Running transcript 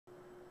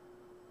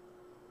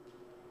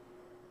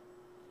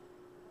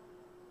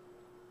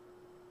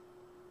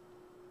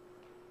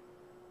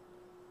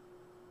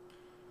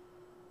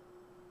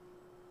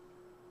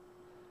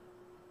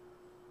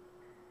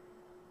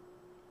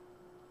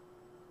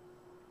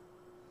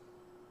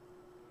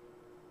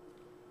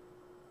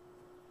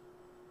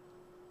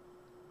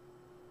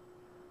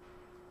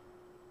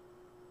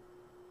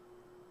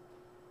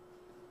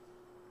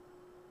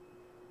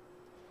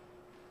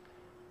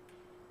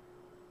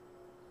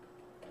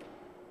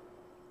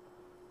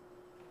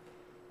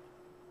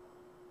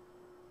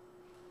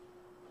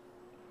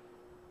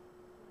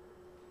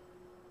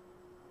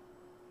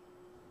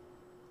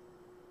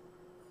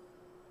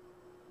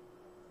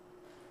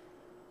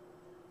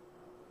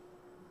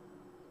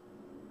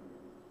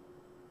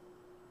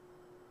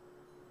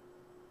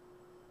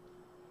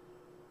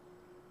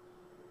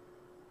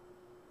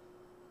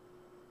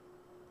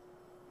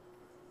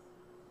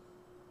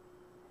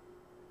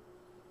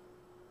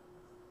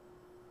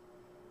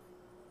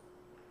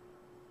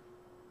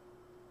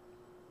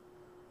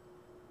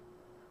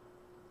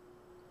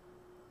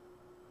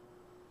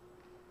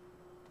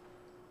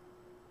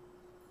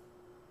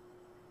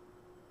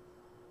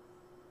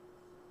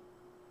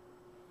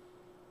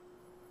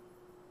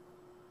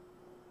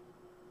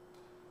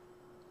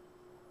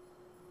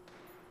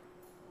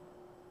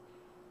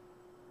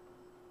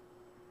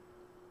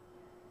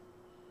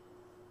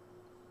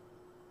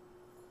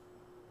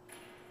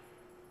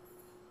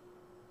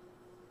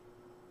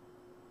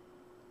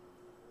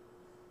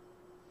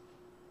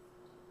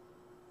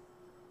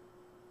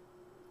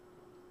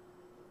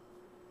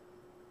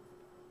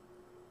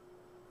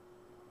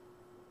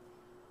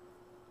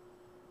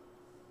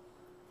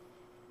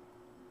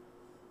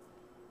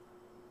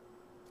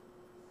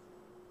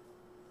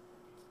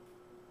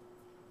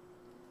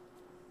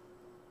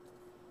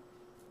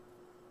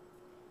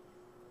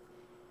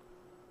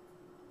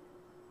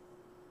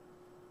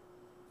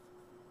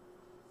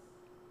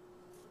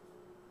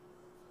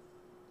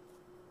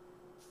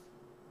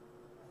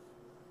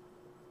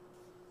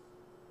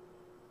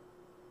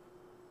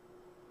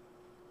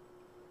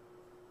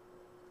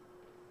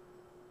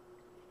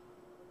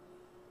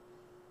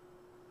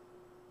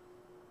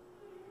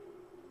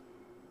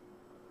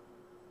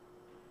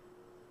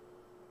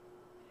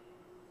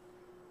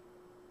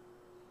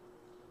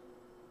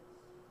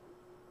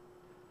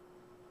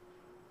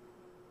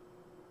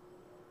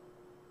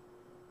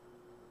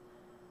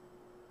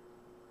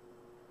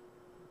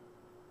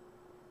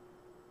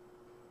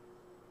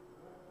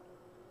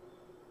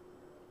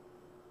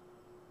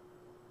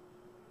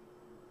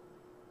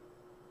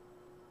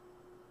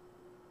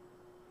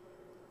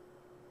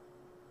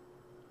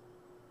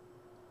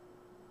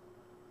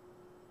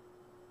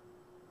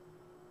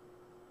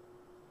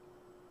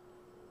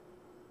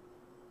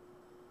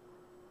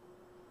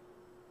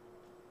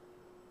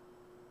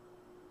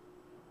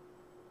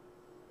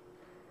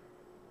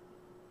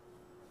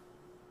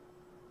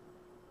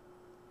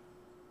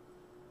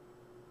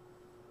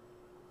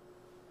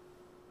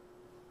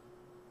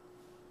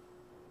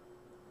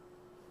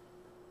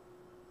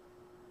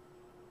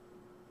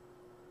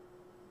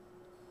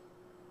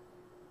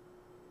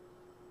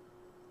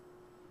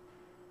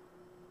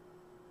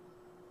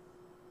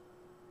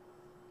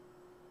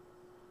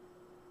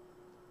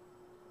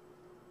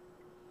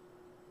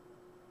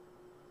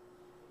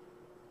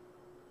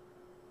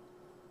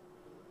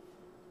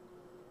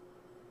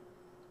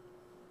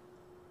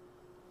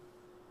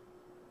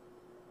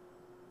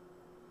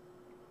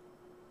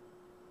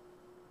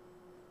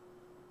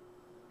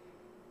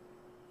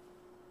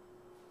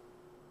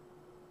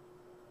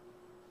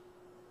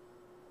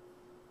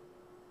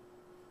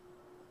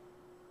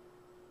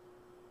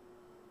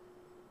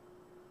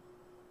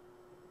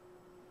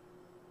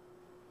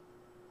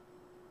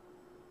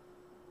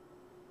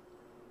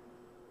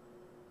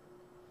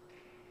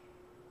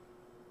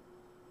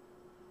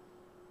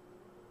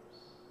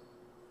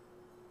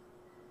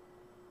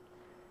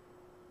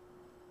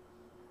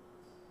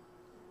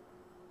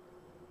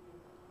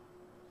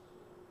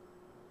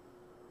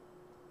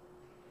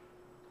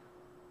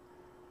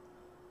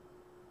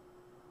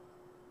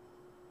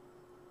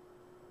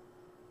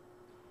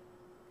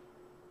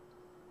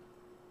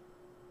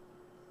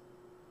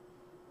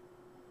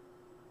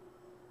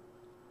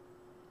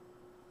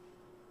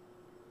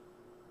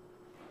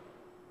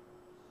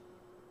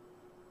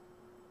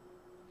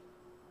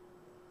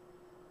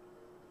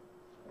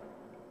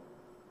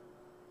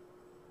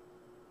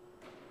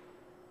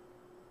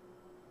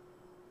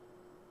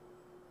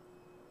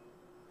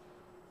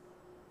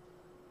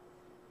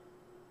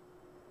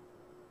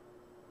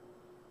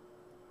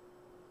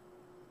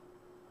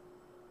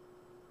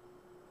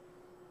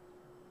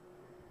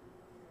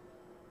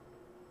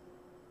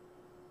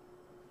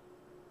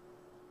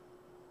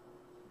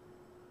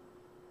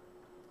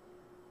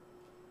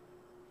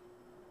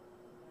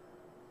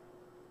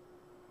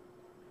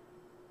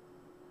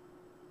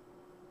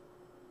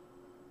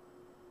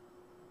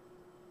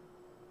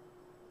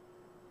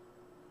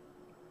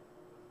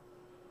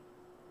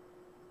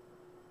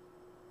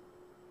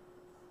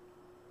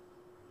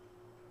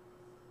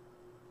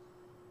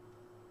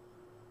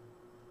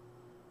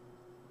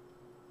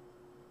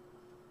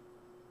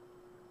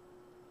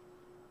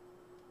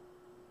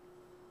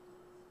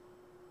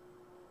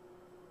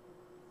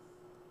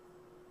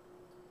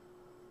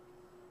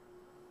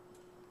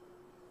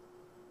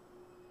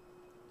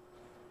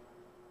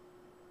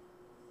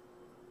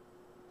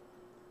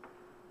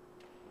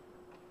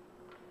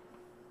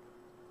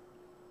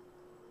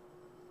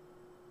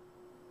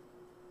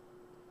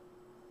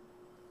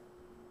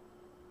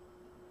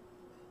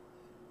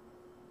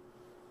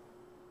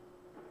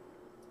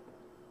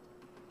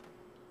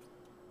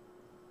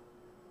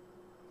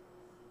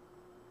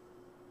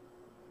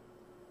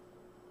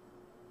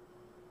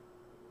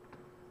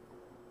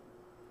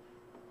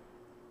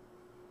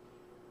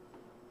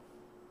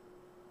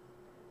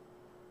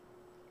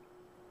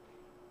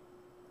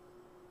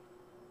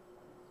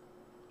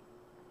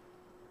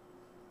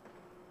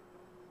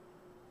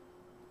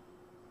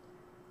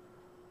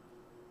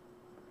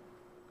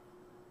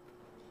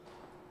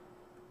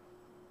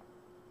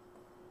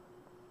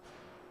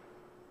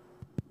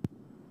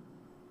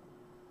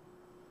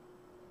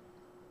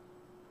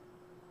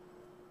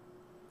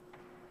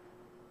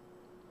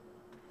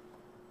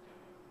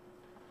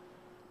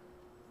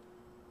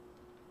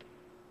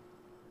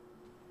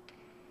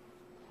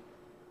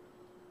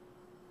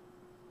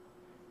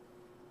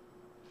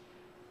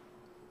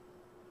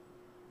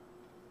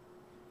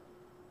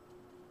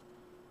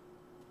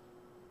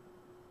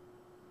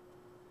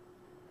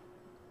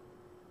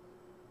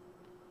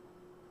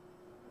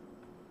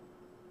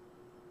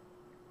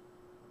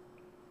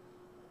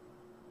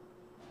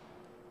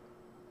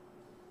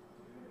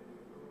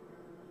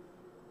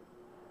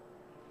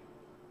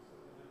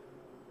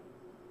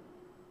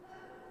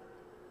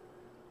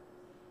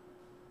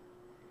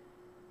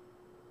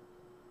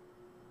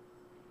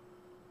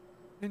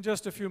In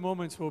just a few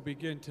moments, we'll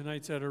begin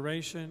tonight's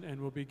adoration,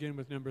 and we'll begin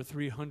with number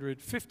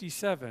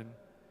 357.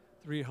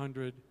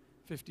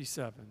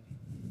 357.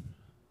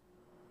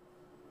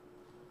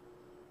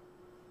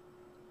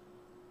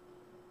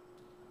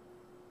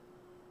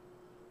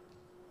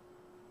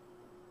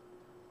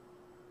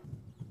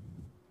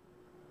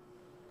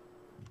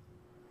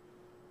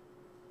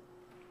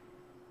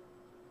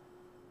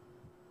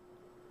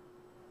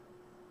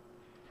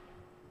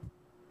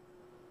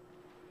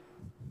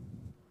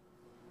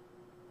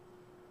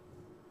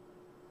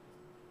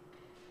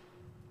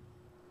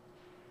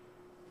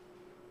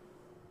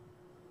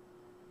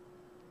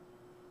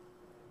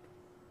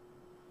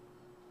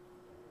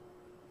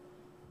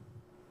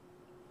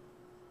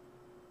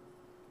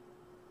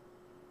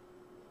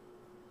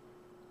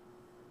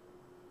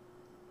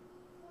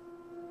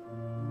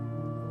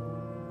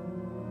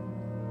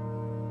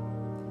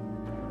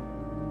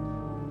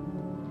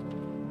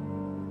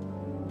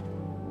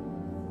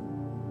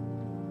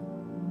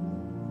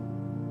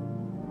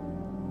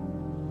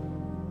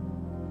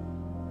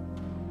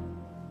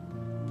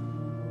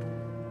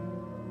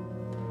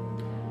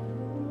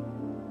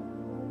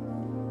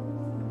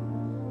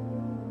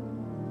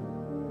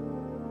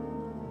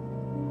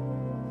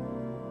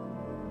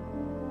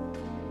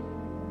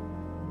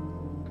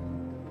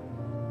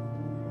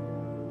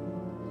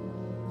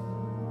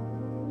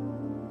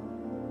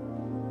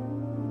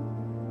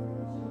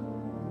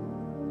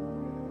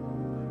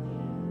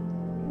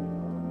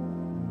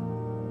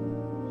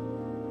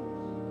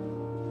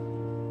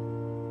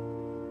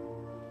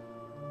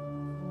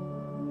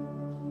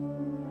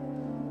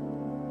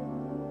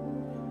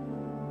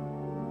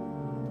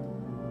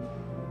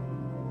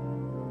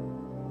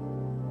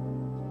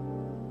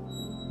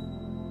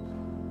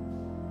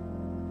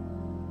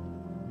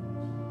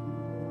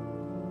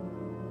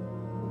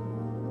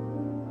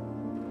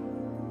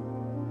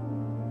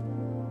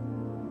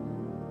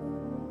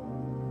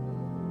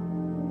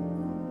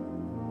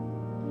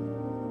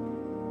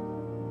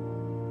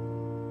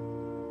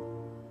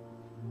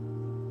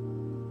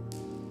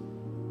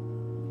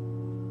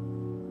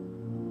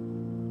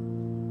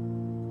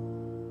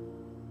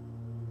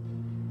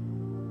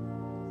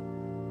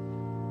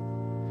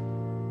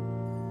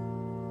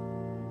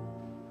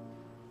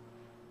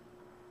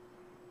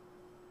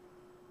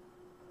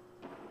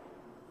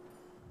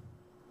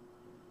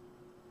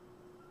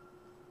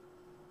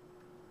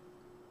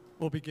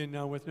 We'll begin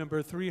now with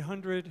number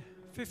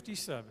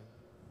 357.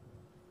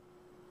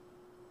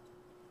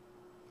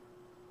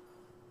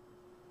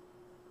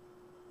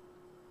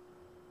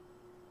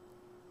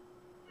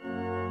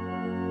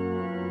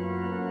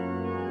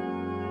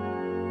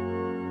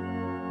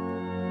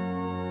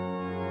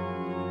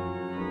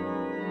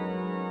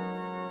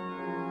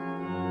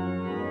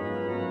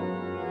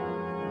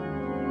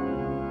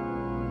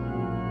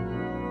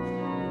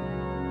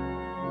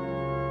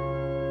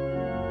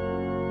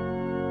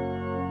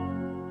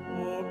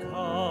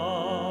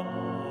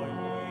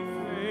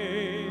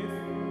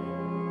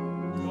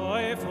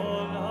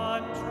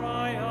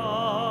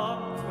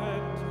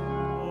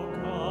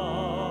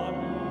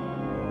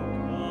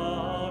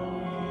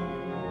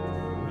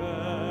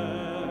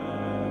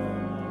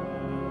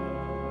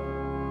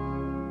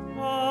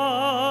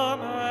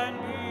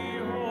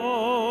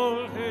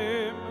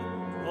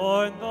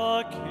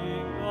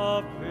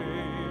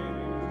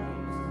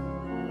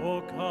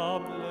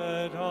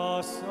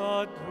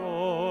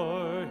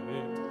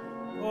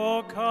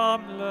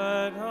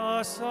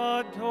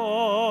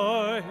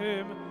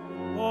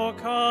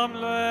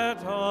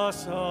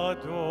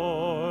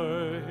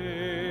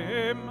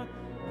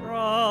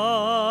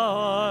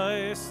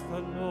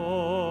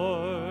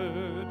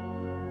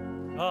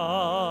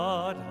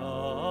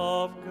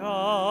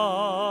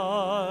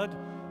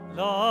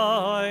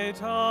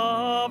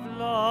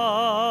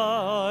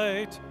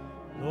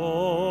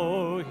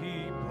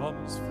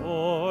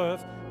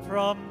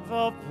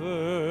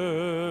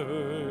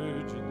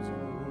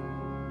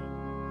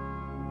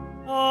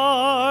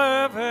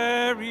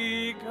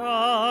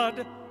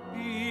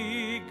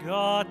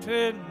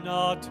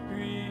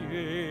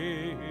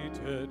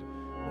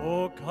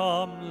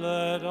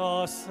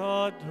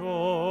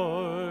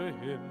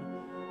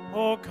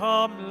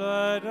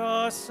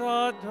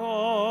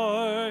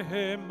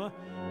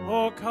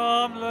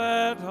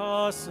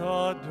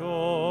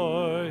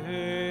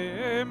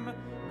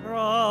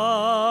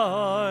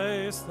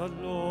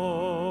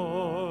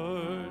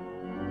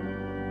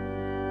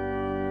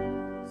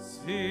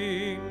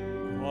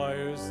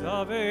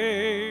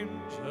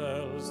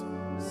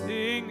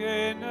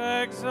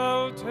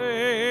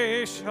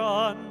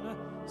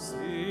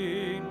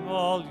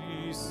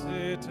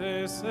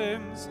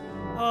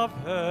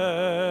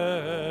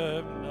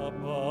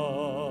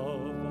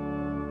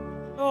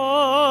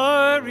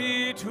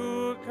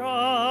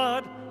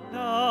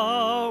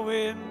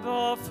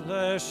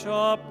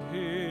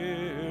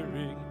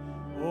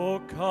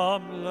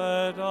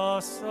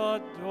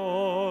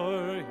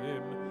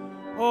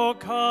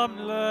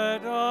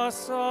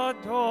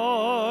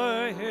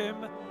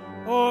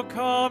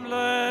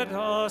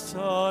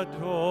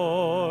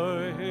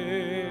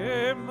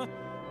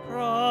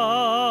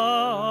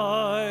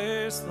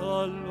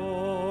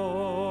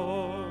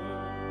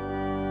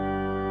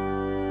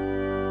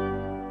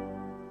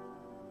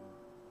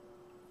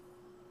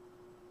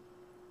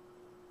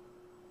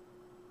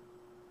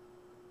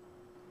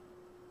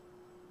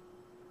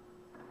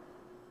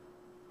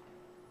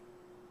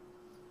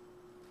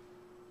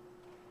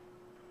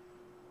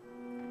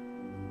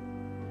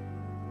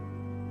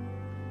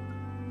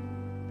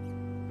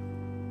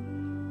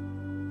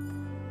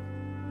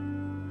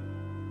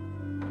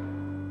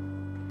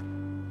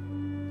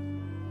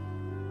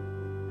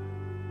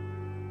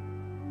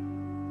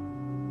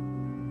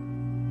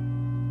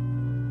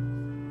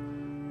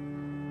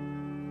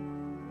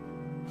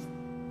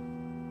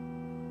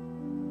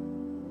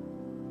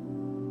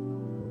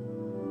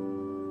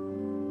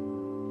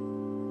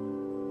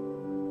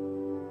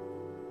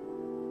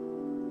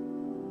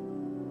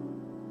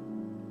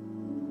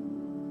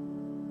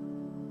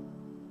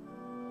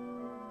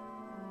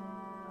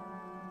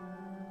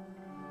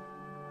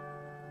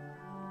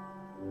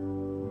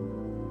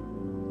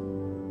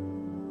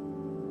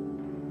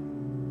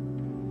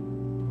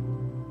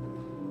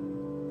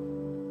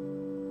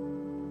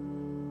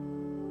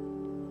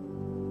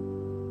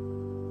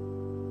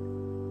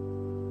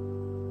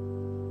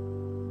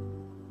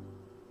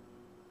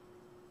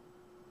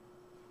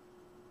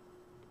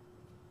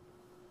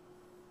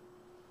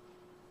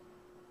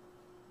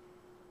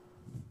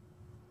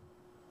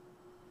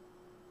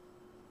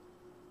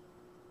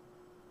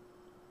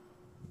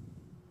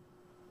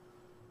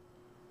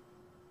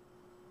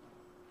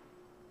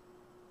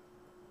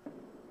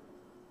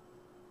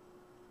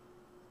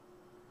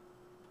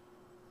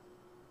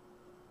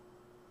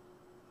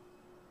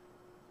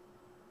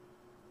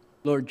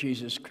 Lord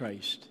Jesus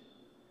Christ,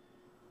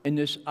 in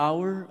this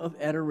hour of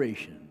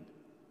adoration,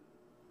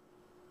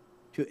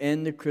 to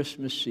end the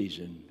Christmas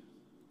season,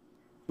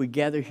 we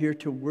gather here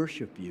to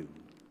worship you,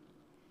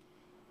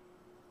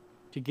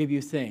 to give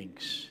you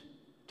thanks,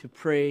 to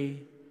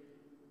pray,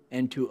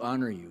 and to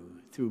honor you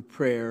through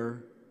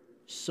prayer,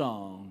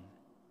 song,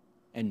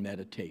 and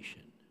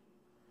meditation.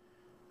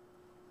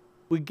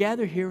 We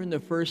gather here in the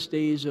first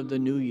days of the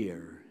new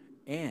year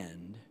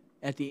and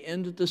at the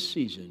end of the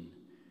season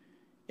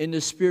in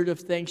the spirit of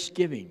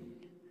thanksgiving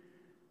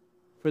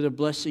for the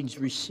blessings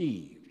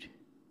received,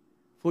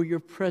 for your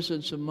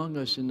presence among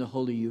us in the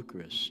Holy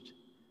Eucharist,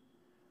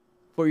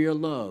 for your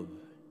love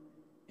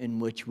in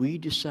which we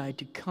decide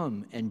to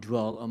come and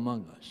dwell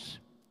among us.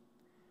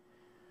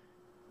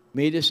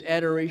 May this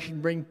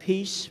adoration bring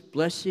peace,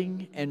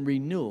 blessing, and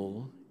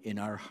renewal in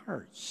our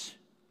hearts,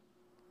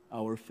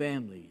 our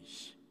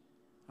families,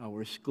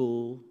 our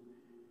school,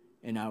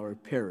 and our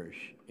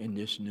parish in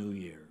this new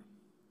year.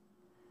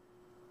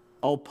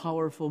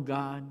 All-powerful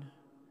God,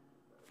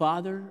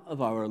 Father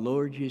of our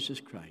Lord Jesus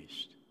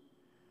Christ,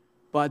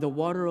 by the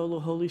water of the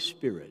Holy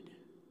Spirit,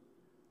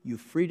 you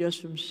freed us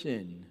from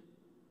sin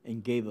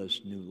and gave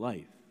us new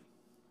life.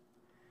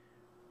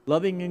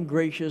 Loving and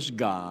gracious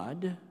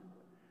God,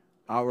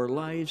 our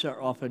lives are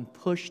often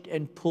pushed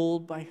and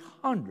pulled by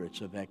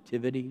hundreds of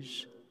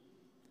activities.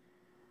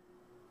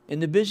 In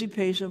the busy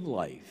pace of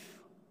life,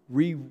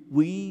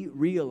 we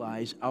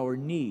realize our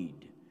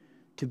need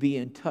to be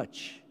in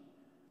touch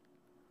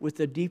with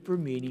the deeper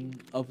meaning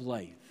of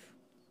life.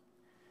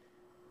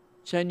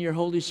 Send your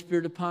Holy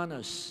Spirit upon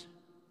us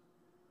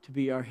to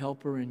be our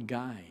helper and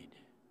guide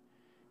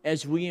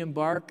as we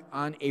embark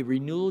on a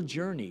renewal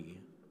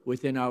journey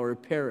within our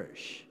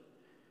parish.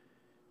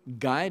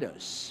 Guide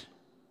us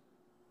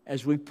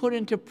as we put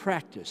into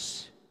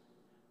practice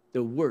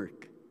the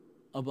work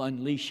of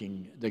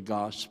unleashing the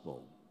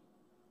gospel.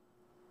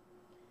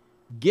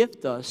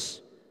 Gift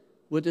us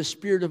with a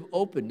spirit of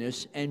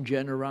openness and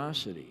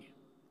generosity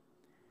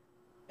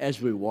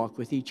as we walk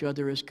with each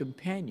other as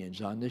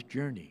companions on this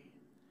journey,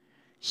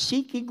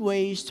 seeking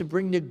ways to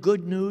bring the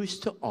good news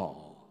to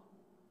all.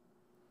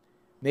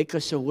 Make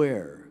us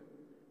aware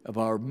of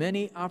our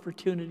many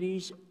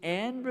opportunities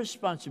and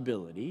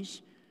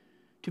responsibilities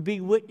to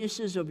be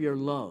witnesses of your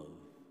love,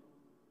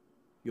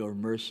 your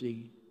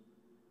mercy,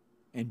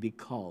 and be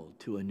called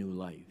to a new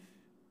life.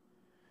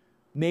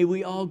 May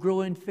we all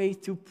grow in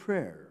faith through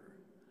prayer,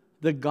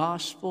 the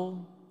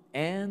gospel,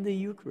 and the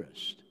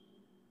Eucharist.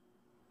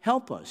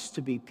 Help us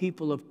to be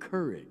people of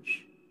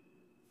courage,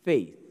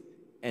 faith,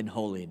 and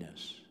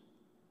holiness.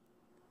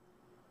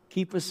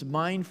 Keep us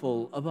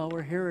mindful of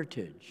our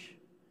heritage.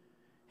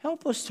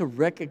 Help us to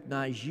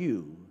recognize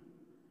you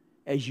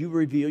as you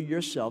reveal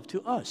yourself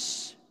to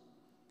us,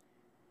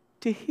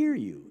 to hear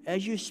you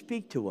as you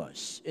speak to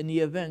us in the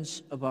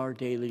events of our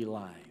daily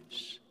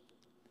lives,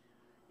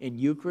 in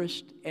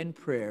Eucharist and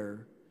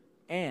prayer,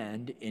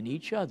 and in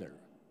each other.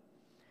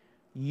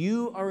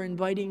 You are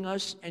inviting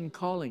us and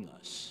calling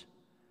us.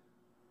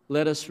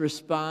 Let us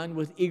respond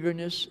with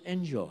eagerness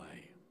and joy.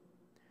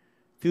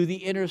 Through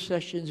the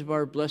intercessions of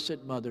our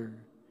Blessed Mother,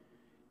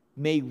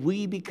 may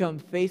we become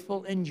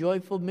faithful and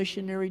joyful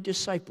missionary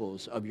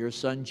disciples of your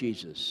Son,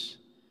 Jesus.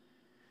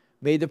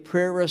 May the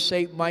prayer of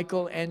St.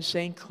 Michael and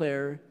St.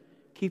 Clare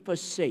keep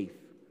us safe,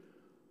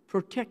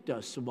 protect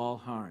us from all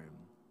harm,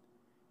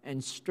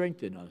 and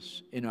strengthen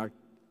us in our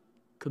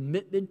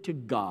commitment to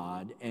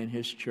God and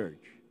his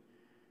church.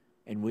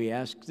 And we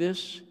ask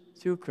this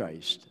through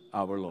Christ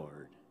our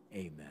Lord.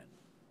 Amen.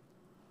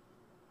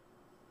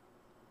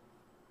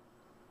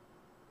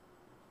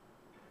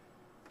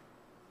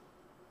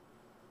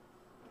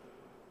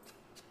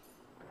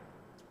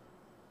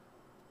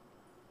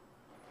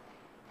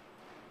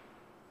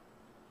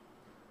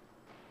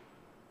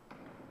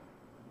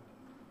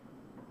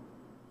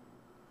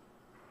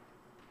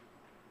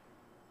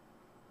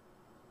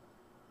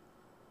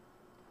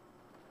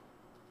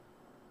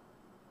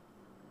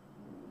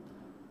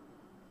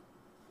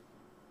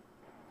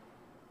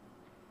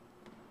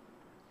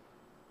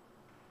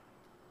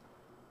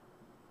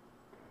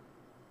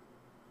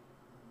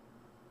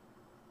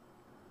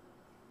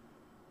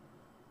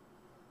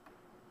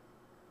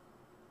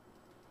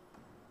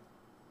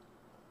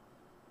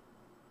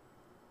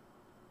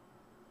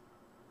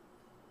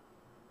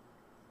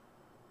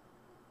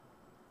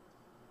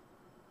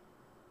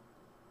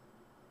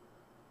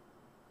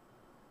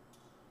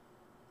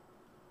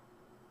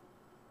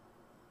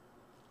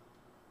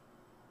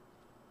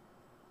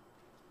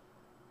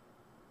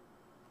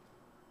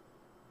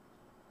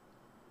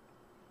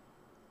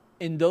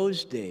 In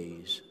those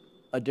days,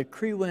 a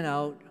decree went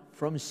out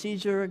from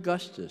Caesar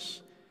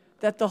Augustus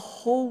that the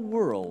whole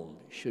world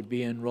should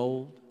be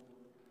enrolled.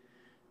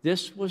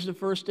 This was the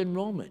first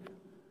enrollment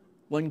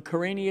when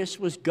Quirinius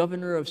was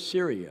governor of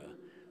Syria.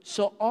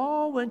 So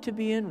all went to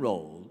be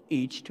enrolled,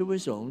 each to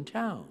his own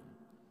town.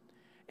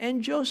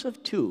 And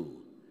Joseph,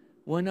 too,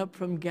 went up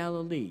from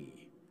Galilee,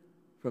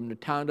 from the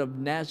town of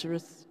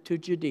Nazareth to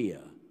Judea,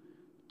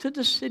 to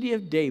the city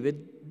of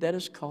David that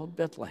is called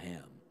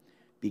Bethlehem,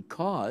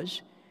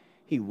 because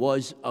he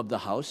was of the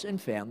house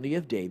and family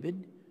of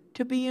David,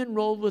 to be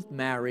enrolled with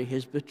Mary,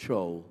 his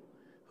betrothed,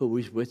 who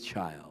was with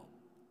child.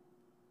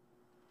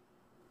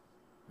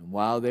 And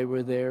while they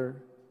were there,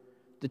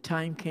 the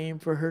time came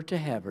for her to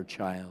have her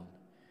child.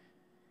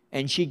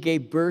 And she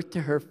gave birth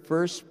to her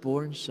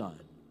firstborn son.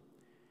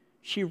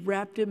 She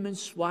wrapped him in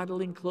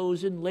swaddling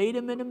clothes and laid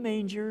him in a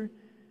manger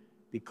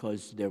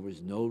because there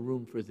was no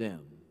room for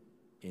them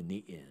in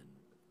the inn.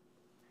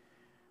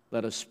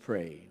 Let us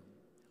pray.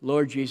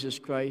 Lord Jesus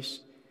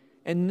Christ,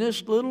 in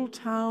this little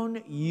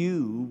town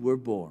you were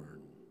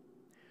born.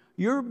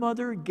 Your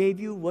mother gave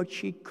you what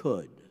she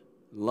could,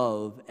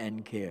 love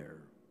and care.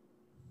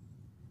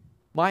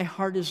 My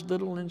heart is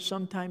little and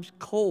sometimes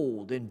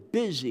cold and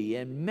busy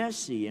and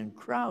messy and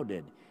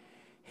crowded.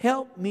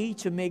 Help me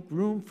to make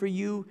room for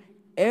you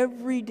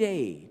every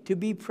day, to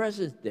be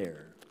present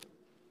there,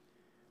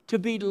 to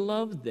be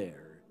loved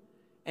there,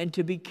 and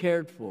to be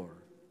cared for.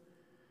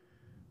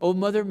 Oh,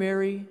 Mother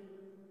Mary,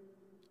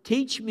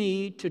 teach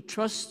me to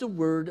trust the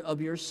word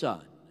of your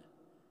Son.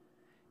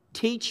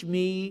 Teach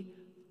me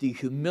the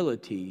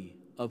humility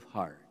of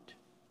heart.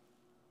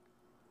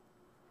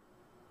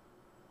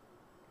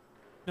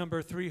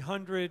 Number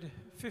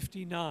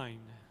 359.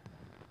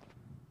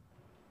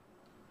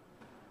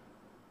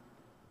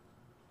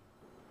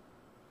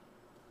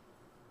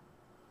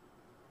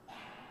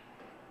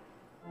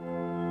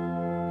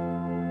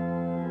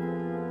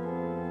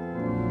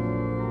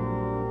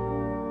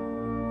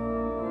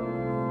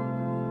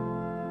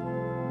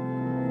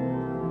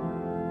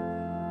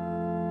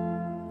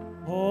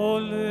 O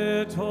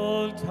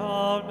little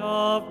town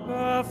of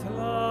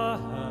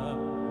Bethlehem,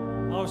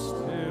 how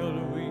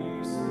still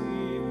we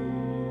see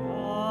thee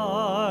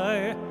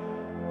lie.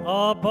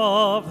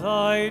 Above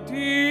thy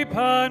deep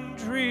and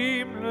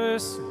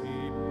dreamless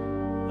sleep,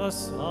 the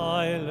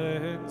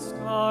silent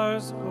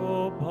stars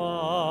go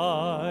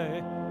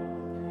by.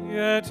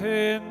 Yet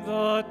in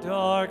the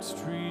dark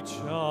street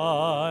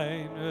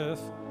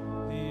shineth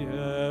the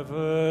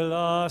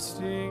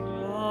everlasting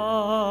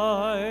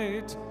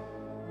light.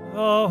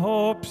 The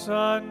hopes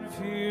and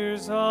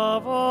fears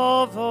of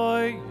all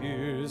the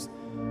years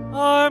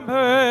are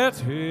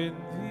met in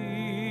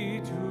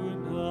thee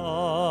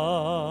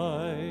tonight.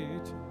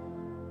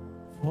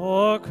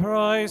 For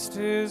Christ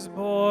is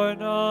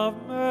born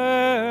of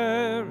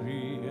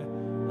Mary,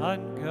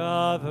 and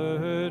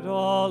gathered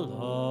all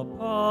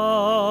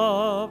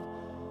above.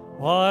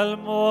 While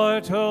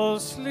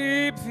mortals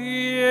sleep,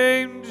 the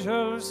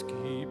angels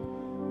keep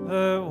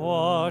their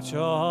watch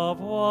of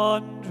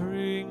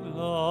wondering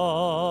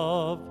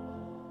love.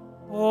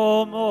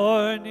 O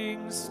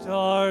morning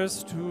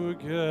stars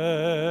together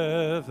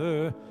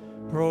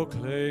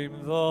proclaim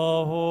the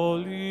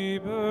holy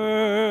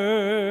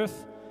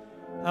birth,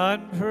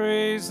 and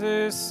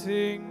praises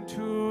sing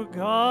to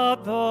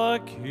God the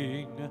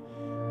King,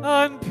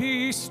 and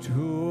peace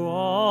to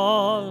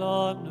all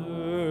on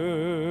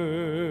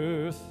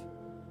earth.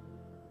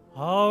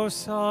 How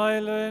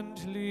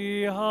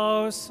silently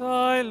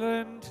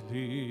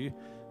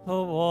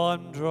the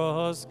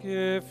wondrous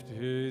gift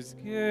is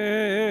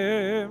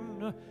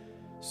given.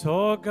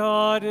 So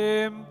God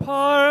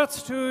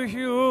imparts to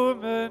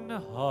human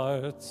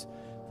hearts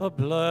the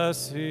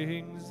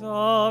blessings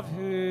of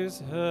his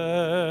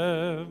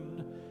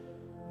heaven.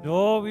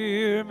 No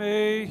ear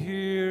may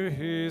hear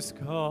his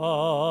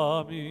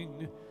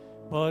coming,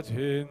 but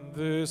in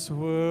this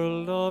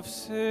world of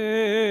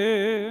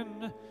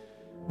sin,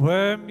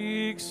 where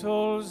meek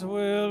souls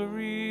will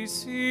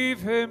receive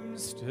him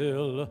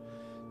still,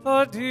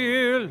 the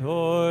dear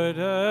Lord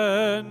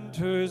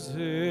enters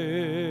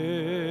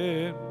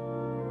in.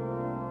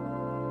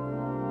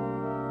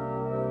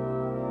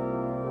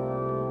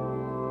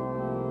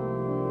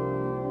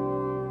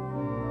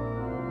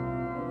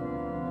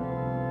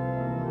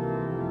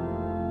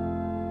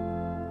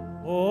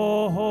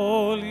 O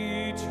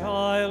holy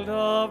child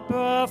of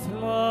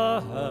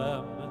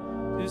Bethlehem,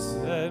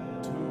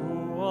 descend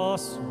to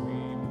us,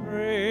 we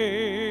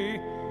pray.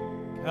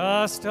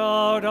 Cast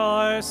out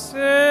our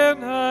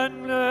sin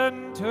and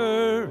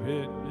enter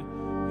in.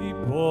 Be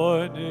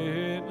born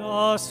in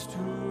us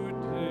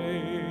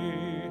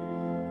today.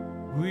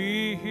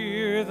 We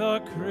hear the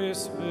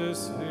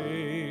Christmas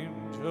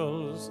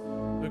angels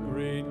the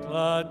great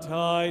glad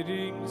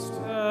tidings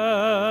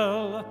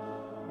tell.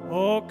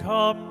 Oh,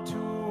 come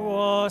to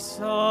us,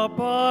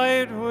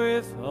 abide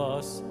with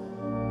us,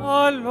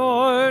 our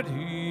Lord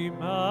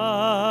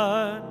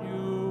Emmanuel.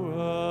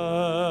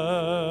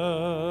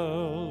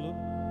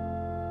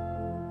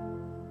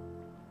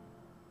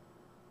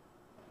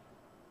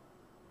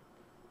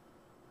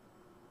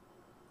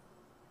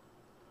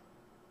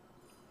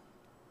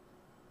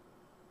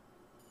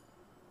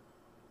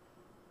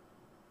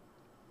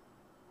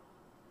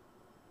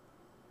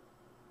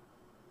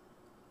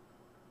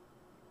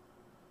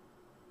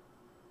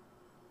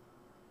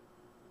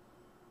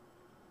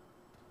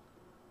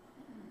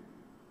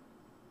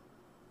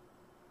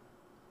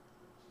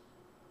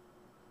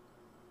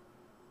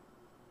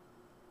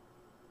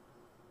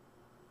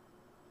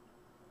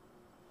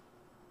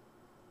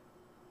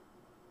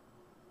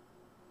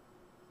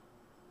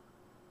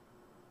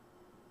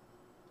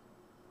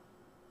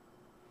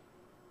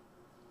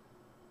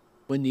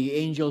 When the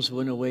angels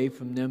went away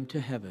from them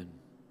to heaven,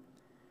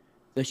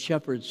 the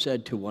shepherds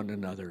said to one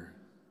another,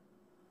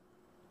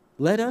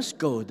 "Let us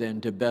go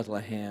then to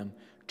Bethlehem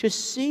to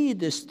see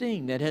this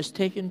thing that has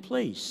taken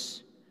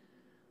place,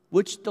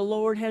 which the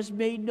Lord has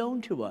made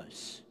known to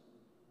us."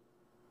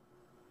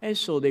 And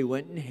so they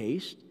went in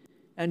haste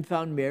and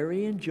found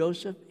Mary and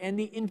Joseph and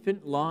the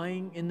infant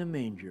lying in the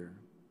manger.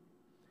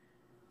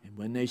 And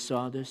when they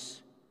saw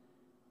this,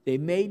 they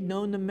made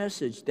known the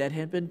message that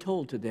had been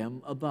told to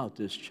them about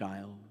this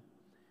child.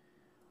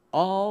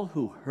 All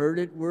who heard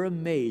it were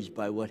amazed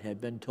by what had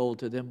been told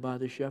to them by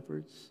the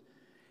shepherds.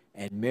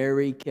 And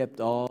Mary kept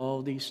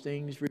all these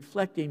things,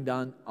 reflecting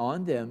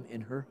on them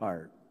in her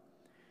heart.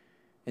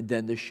 And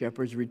then the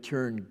shepherds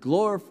returned,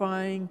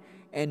 glorifying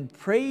and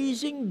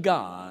praising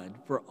God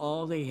for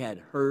all they had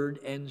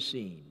heard and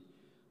seen,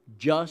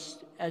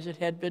 just as it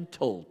had been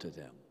told to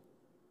them.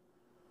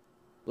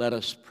 Let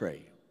us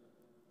pray.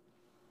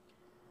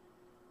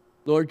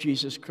 Lord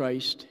Jesus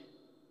Christ,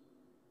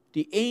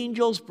 the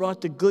angels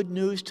brought the good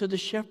news to the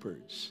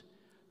shepherds,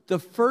 the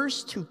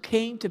first who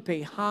came to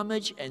pay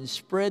homage and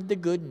spread the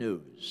good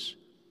news.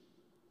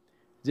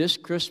 This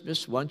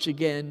Christmas, once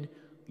again,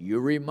 you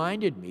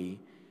reminded me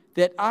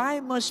that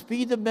I must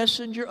be the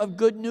messenger of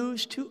good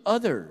news to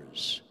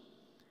others.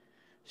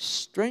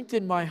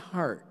 Strengthen my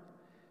heart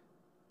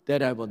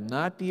that I will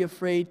not be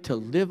afraid to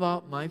live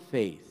out my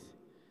faith.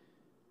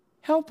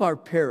 Help our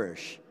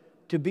parish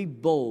to be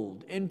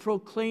bold in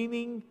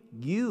proclaiming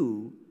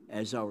you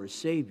as our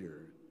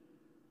Savior.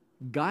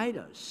 Guide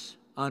us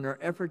on our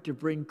effort to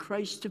bring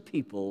Christ to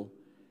people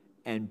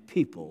and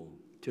people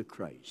to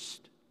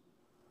Christ.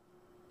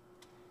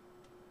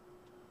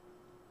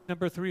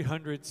 Number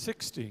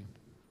 360.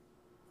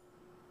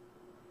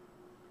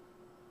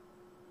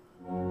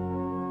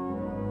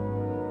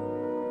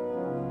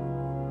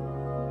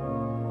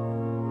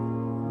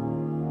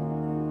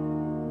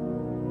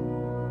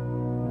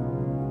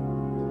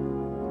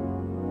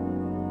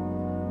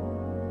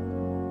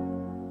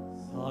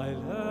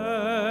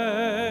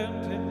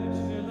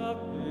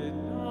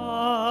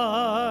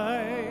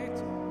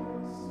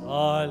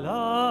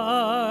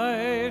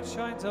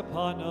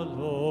 Upon a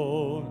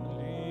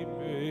lonely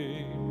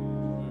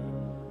manger,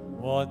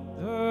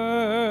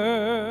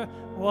 wonder,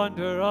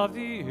 wonder of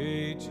the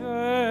ages,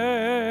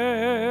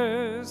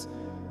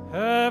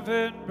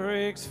 heaven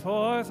breaks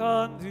forth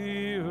on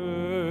the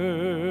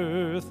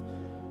earth,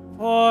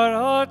 for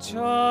a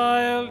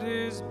child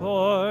is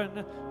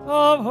born,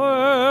 the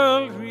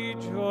world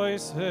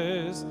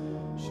rejoices,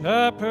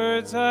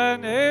 shepherds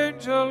and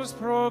angels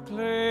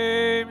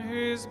proclaim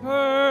his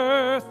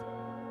birth.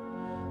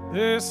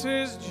 This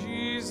is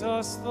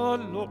Jesus the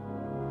Lord,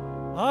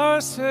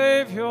 our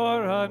Savior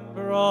and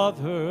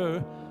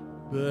brother,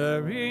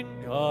 bearing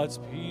God's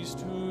peace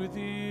to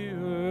the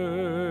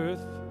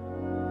earth.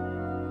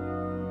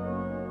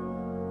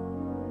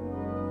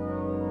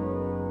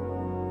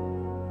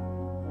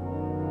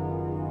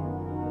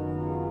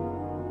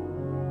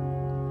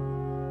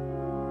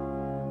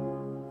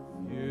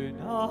 Fear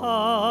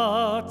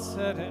not,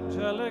 said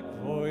angelic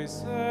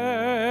voices,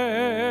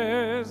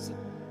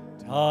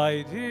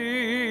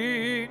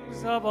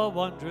 tidings of a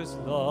wondrous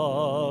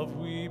love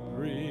we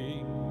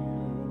bring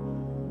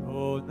you.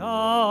 Go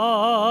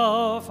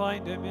now,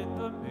 find him in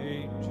the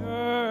manger.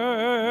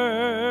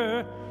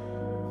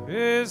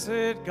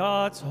 Visit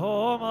God's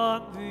home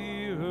on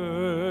the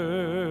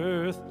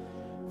earth.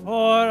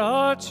 For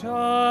a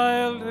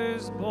child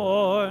is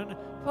born,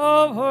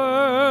 the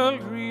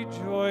world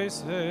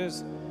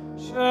rejoices.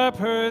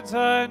 Shepherds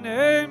and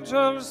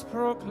angels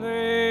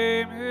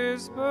proclaim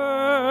his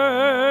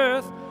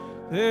birth.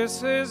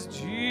 This is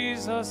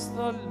Jesus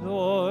the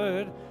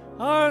Lord,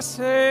 our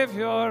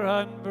Savior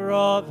and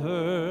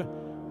brother,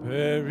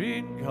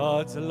 bearing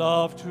God's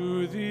love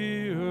to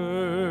the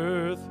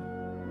earth.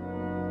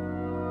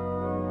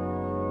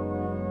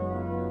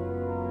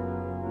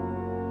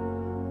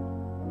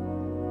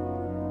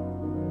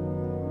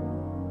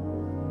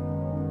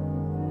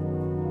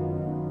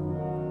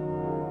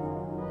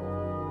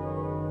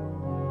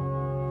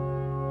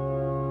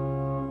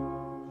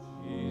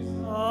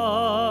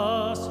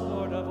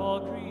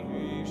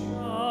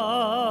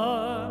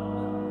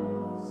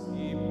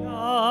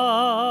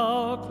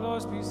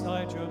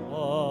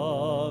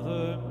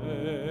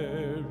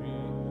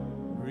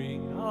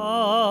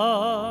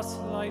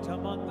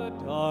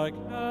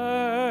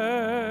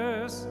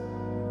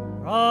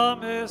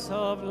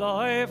 Of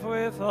life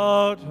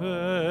without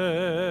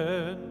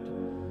end.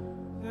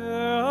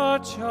 There a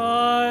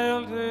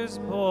child is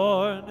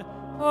born,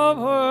 the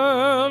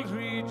world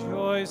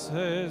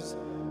rejoices.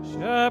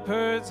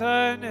 Shepherds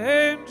and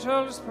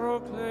angels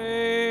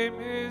proclaim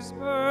his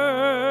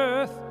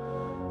birth.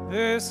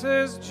 This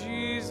is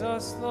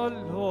Jesus the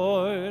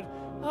Lord,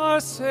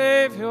 our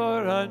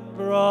Savior and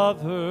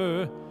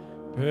brother,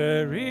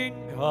 bearing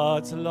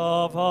God's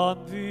love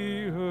on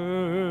the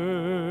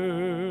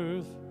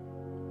earth.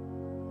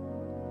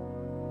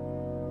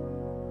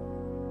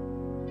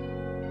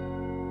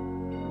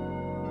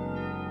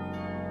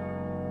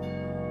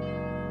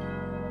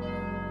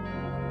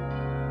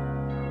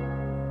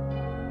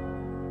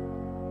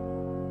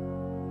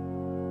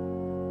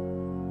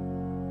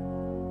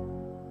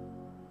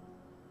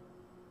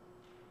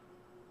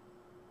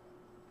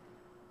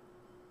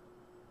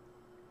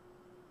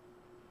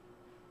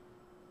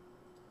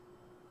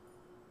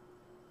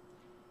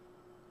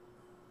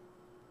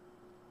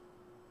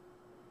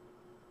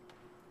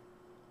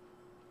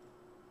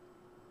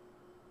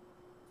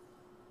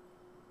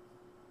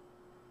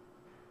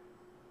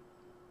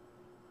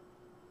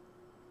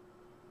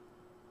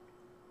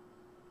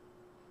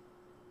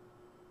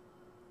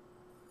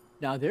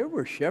 Now there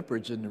were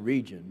shepherds in the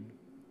region,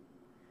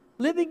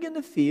 living in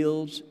the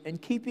fields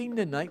and keeping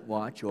the night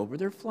watch over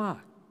their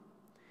flock.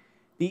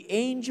 The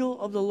angel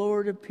of the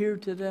Lord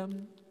appeared to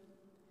them,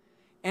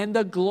 and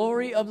the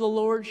glory of the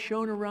Lord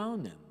shone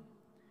around them,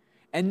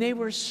 and they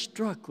were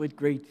struck with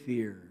great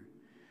fear.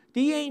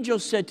 The angel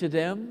said to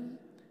them,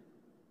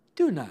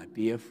 "Do not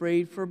be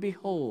afraid, for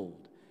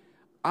behold,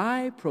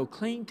 I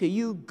proclaim to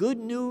you good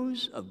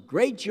news of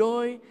great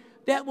joy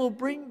that will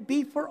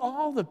be for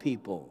all the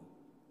people.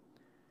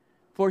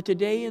 For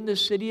today in the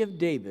city of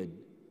David,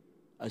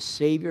 a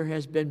Savior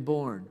has been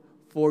born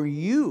for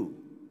you,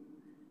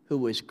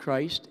 who is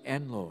Christ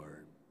and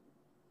Lord.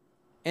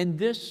 And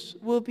this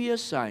will be a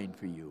sign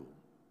for you.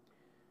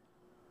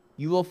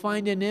 You will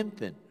find an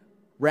infant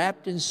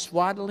wrapped in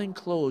swaddling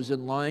clothes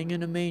and lying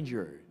in a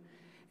manger."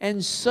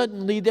 And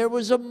suddenly there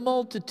was a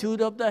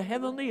multitude of the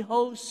heavenly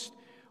host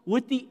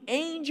with the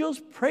angels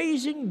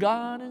praising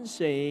God and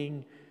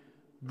saying,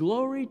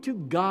 "Glory to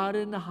God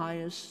in the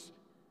highest,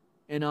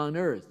 and on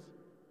earth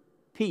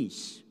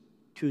peace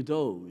to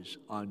those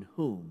on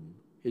whom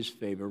his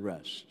favor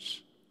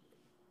rests."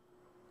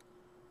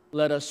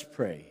 Let us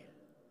pray.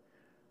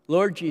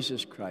 Lord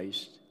Jesus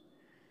Christ,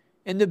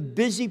 in the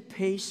busy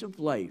pace of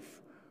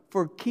life,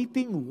 for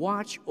keeping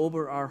watch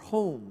over our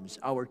homes,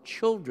 our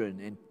children,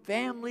 and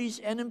families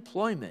and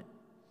employment,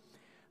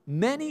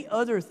 many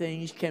other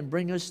things can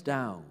bring us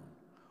down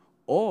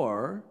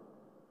or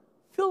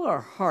fill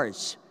our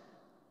hearts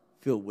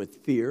filled with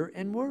fear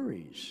and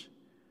worries.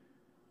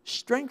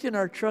 Strengthen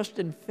our trust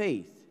and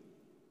faith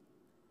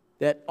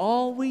that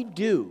all we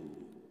do,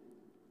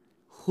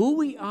 who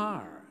we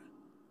are,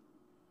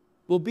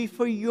 will be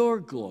for your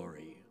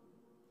glory.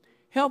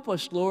 Help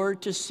us,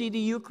 Lord, to see the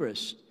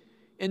Eucharist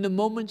in the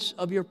moments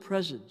of your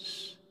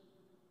presence.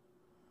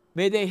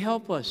 May they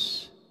help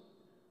us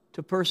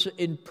to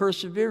in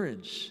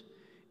perseverance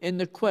in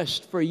the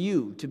quest for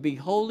you to be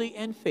holy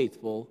and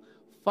faithful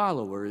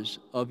followers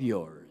of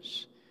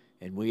yours.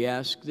 And we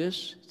ask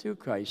this through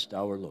Christ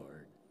our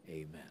Lord.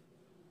 Amen.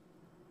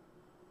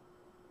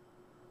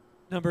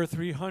 Number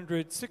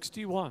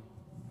 361.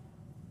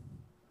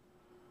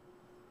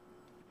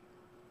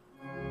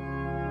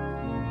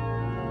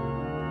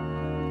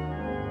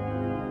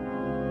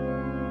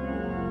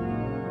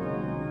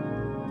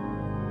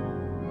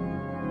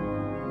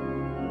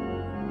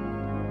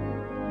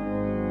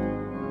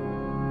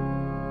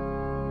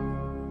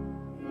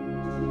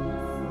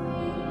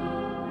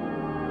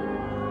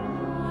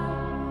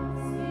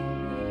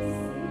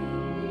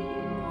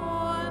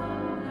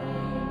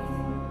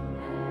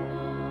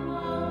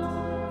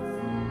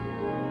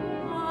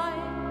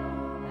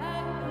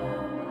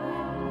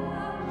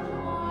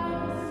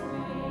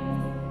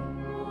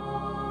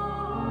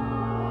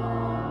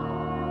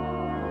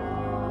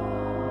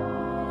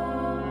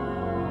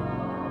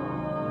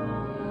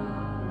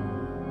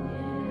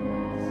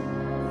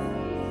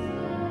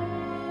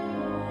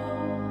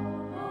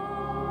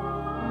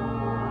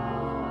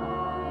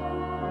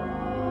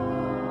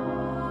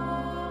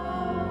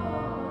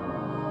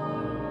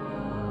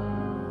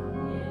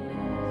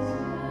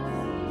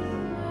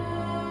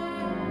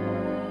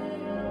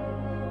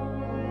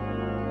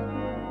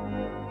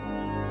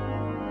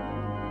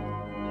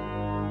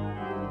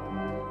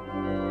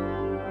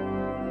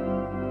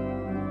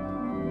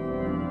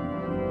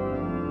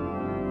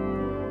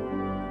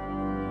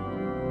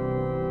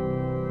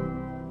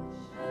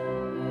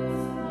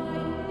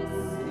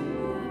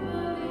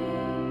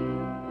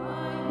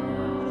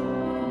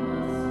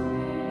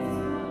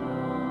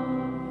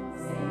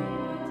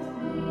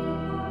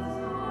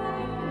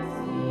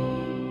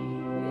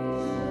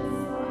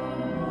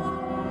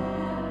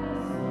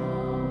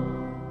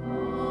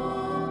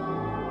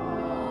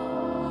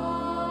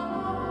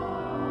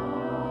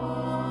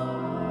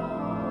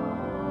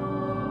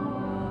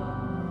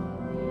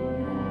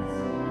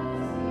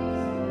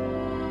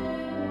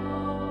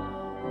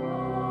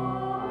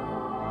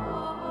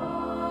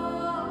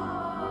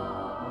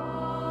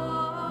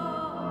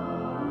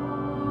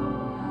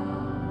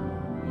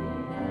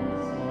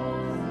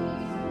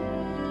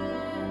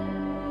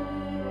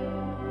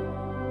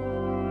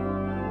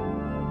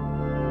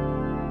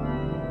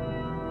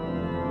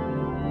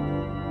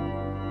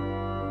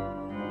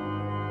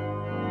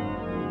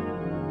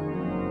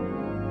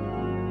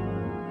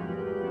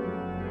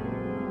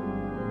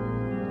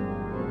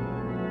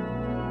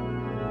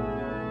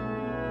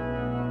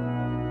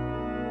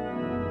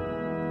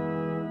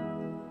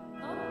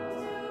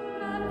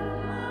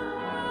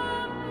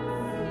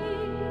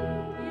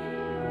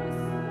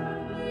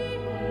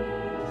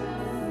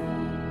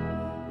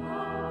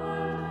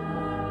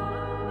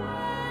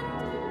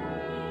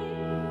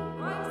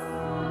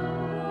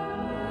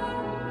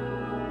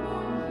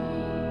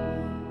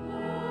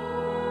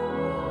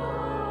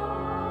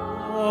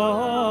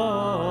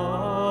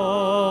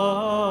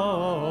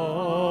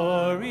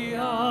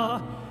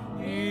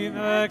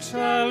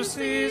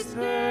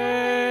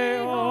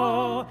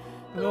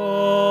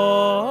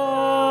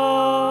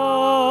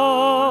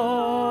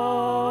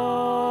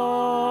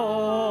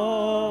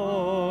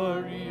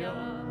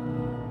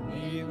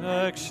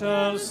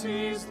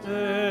 excelsis Deo.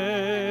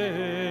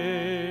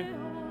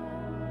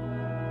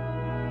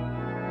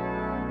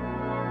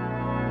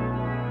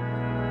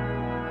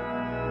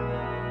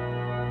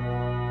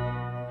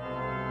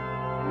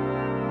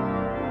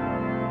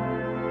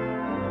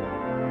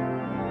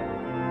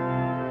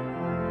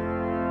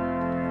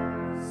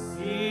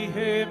 See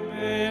him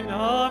in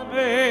a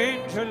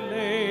manger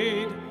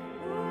laid,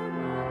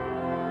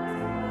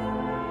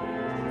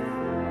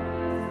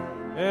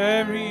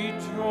 Mary,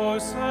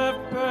 Joseph,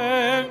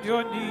 bend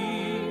your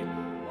knee.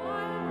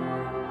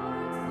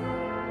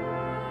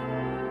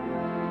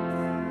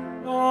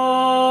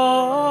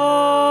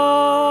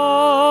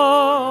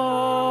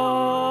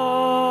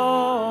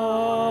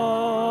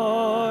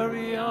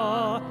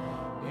 Gloria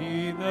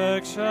in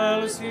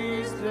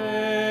excelsis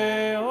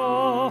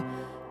Deo.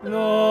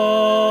 Gloria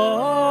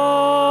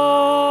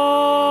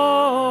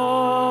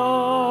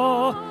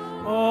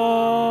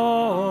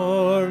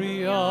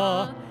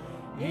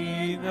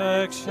in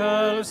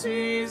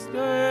excelsis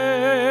Deo.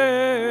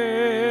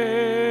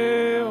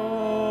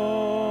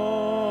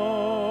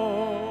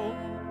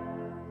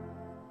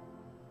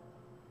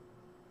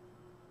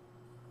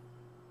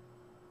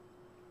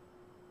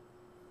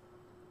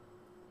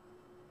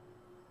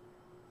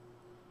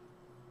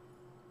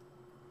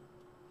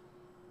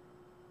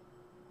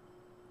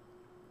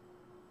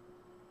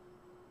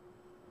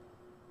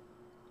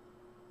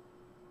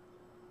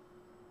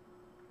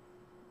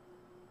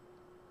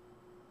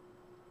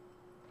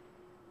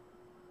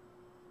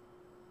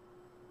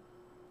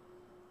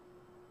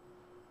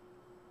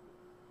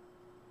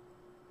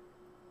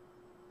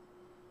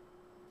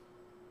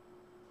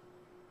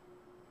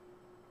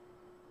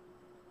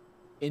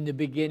 In the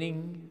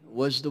beginning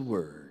was the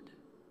Word,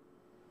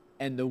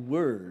 and the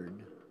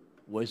Word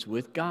was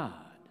with God,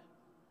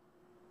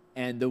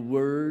 and the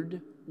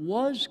Word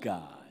was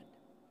God.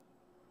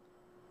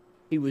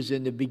 He was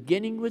in the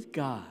beginning with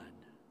God.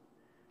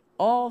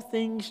 All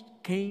things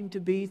came to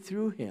be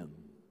through him,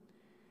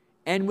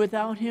 and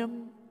without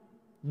him,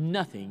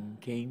 nothing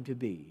came to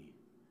be.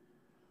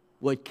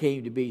 What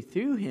came to be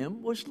through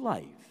him was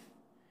life,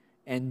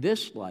 and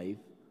this life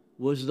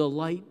was the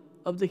light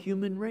of the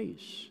human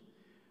race.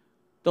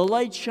 The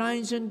light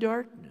shines in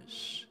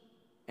darkness,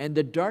 and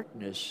the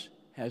darkness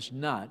has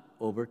not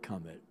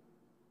overcome it.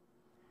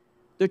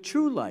 The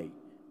true light,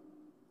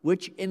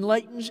 which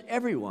enlightens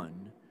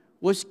everyone,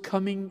 was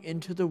coming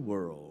into the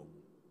world.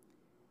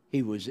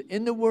 He was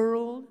in the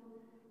world,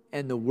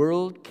 and the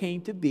world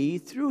came to be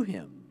through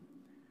him.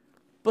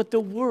 But the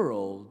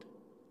world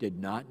did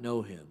not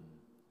know him.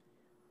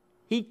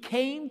 He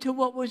came to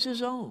what was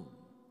his own,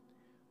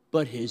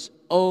 but his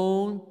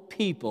own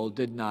people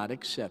did not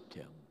accept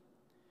him.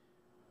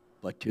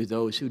 But to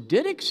those who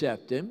did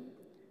accept him,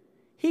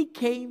 he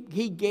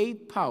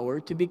gave power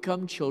to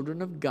become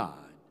children of God.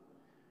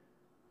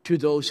 To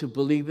those who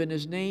believe in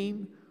his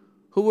name,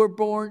 who were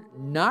born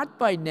not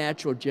by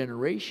natural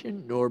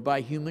generation, nor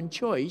by human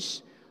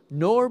choice,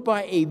 nor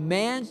by a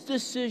man's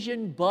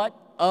decision, but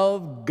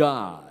of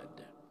God.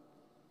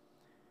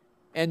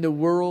 And the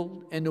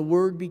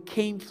Word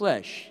became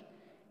flesh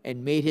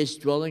and made his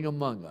dwelling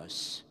among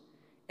us.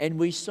 And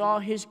we saw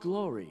his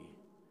glory,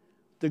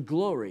 the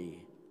glory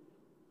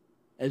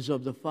as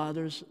of the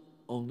Father's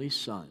only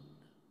Son,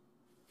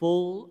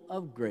 full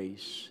of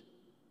grace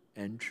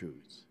and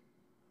truth.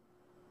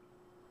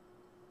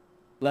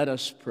 Let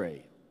us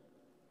pray.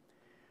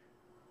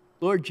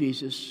 Lord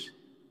Jesus,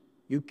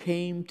 you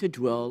came to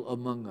dwell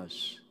among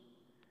us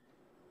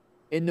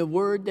in the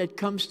word that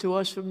comes to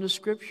us from the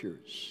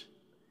Scriptures,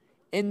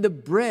 in the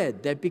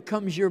bread that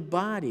becomes your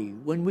body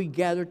when we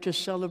gather to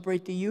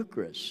celebrate the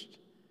Eucharist,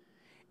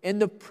 in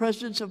the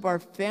presence of our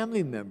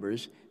family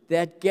members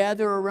that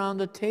gather around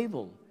the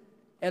table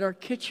at our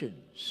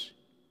kitchens,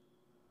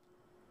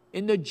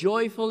 in the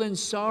joyful and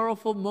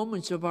sorrowful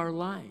moments of our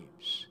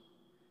lives.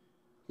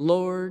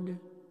 Lord,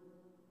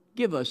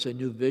 give us a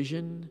new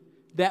vision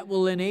that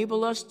will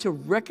enable us to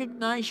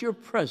recognize your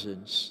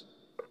presence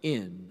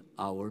in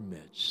our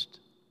midst.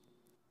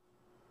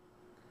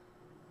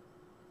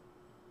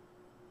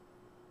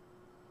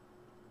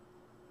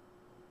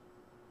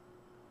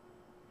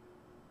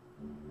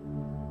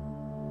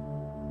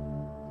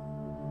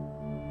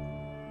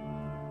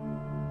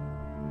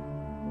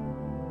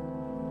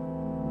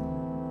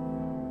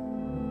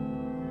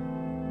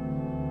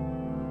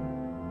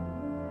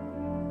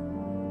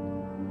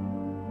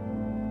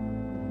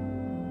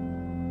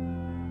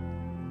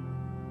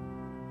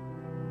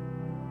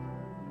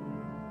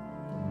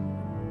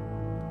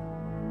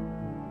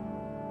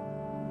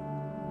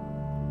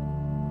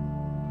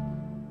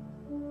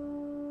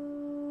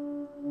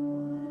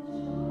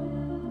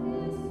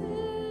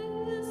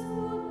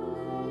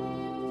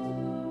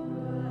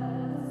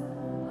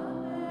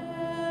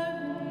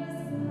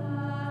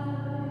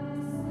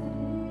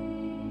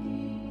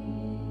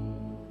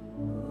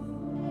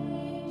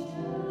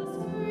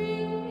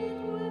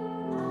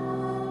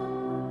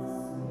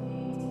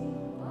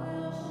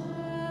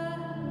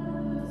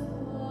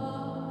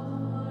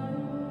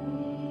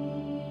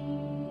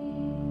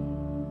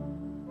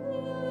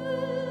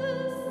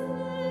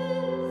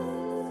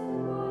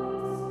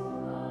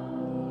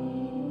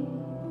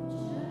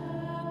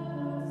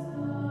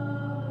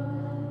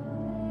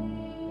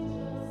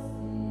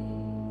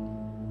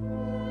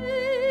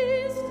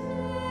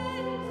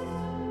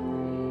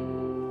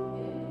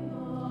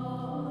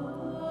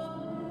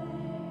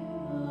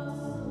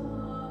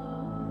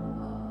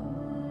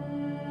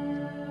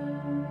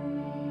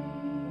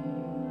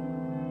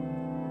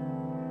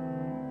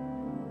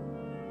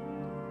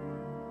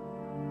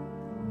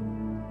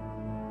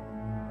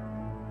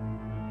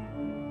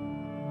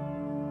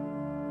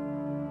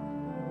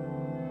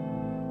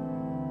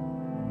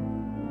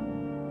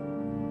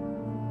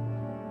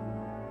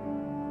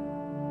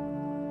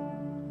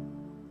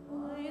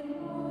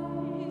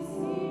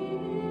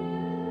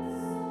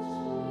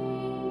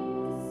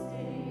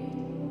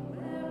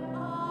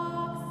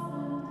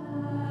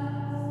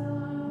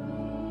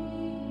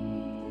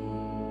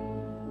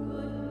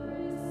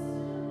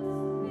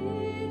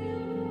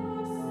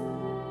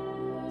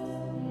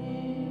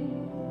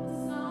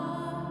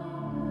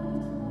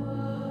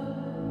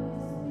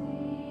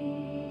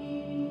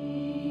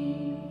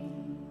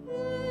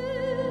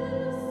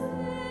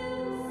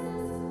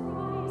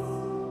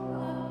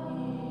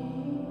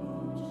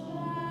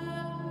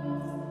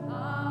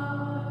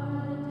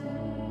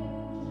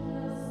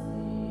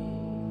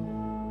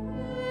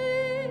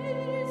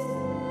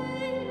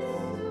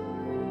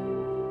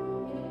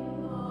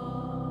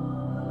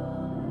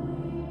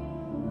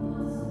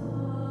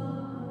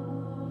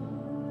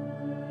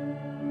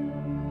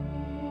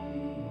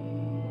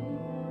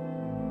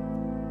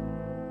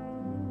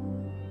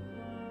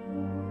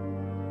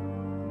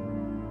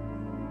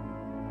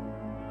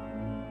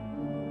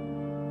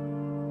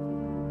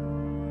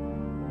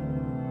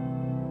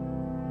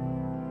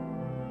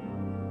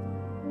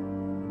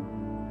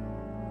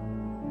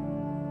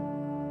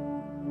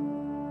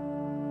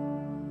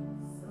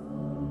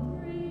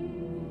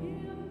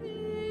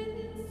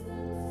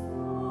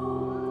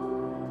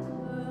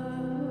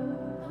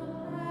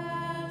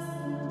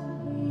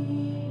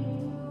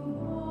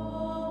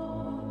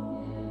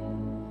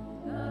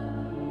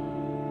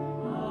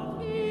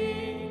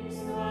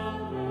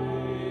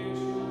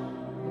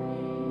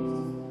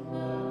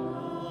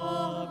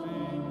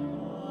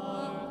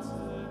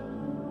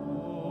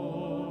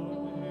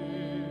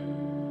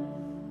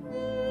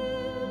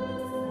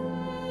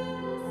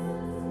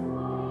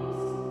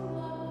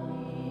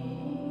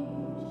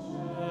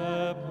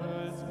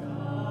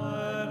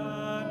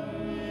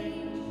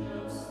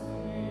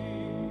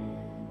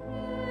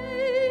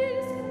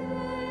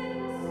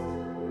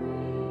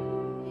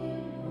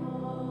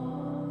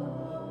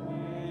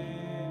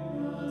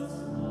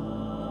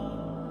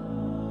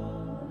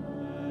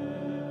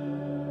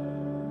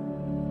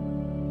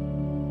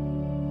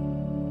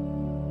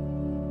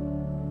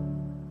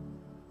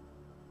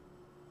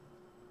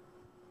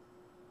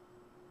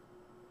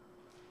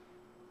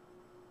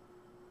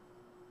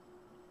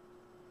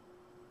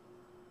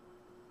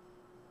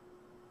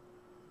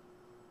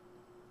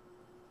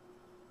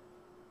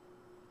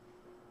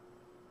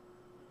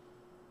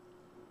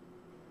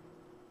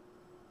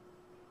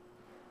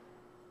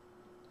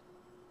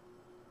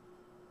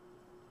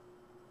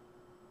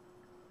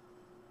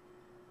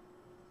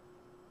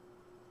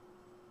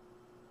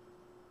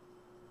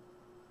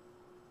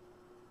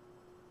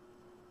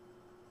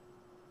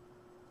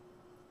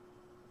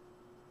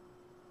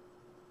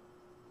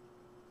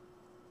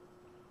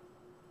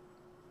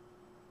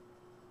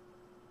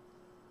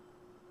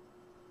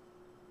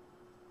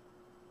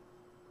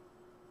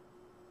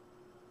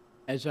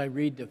 As I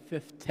read the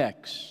fifth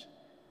text,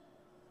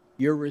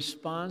 your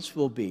response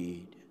will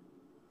be,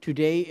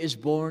 "Today is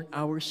born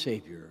our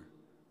Savior,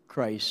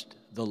 Christ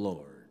the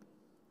Lord."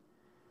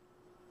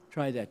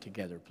 Try that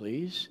together,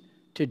 please.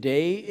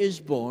 Today is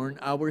born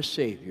our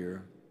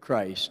Savior,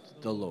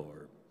 Christ the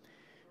Lord.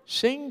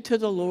 Sing to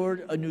the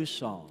Lord a new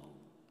song.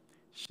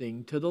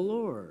 Sing to the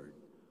Lord,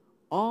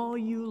 all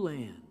you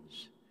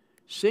lands.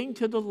 Sing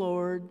to the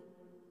Lord,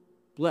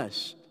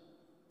 blessed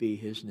be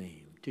his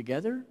name.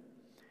 Together,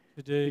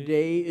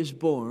 today is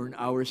born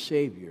our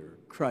Savior,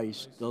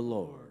 Christ the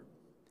Lord.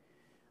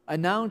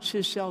 Announce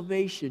his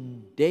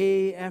salvation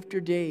day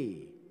after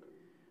day.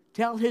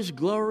 Tell his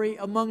glory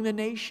among the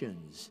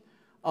nations,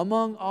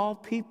 among all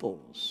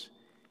peoples,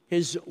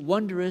 his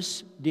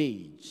wondrous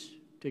deeds.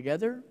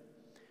 Together,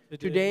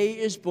 today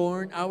is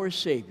born our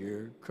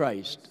Savior,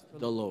 Christ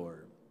the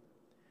Lord.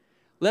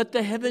 Let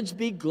the heavens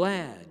be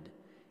glad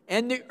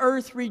and the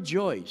earth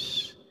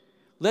rejoice.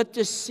 Let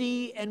the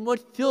sea and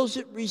what fills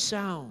it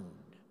resound.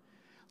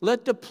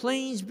 Let the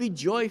plains be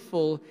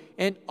joyful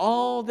and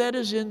all that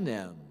is in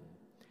them.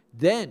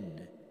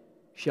 Then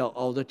shall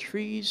all the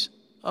trees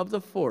of the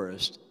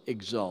forest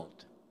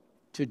exult.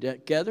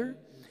 Together,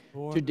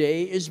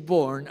 today is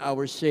born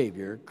our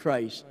Savior,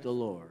 Christ the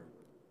Lord.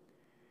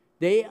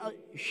 They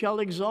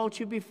shall exalt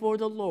you before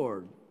the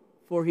Lord,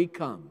 for he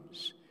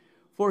comes.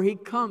 For he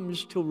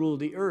comes to rule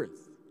the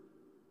earth.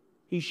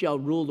 He shall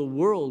rule the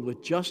world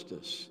with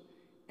justice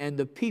and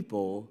the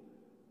people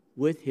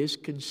with his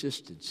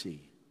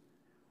consistency.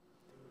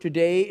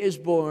 Today is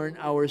born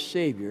our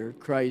Savior,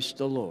 Christ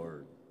the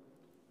Lord.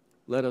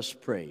 Let us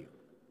pray.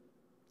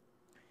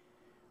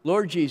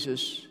 Lord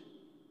Jesus,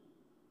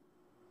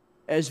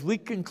 as we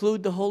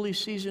conclude the holy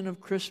season of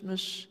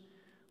Christmas,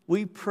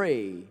 we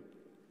pray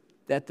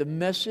that the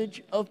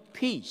message of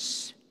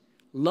peace,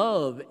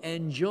 love,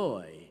 and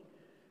joy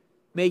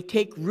may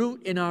take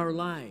root in our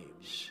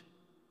lives.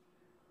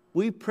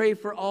 We pray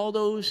for all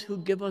those who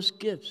give us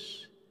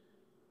gifts,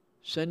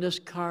 send us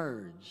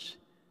cards,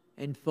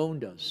 and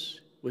phoned us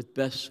with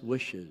best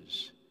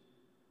wishes.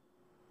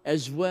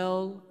 As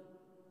well,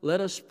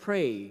 let us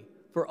pray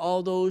for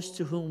all those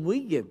to whom we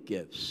give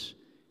gifts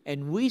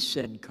and we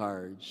send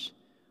cards,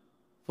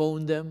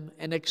 phoned them,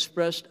 and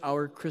expressed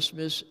our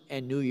Christmas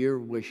and New Year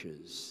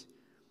wishes.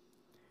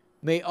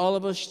 May all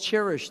of us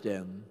cherish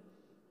them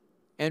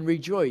and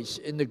rejoice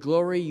in the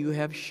glory you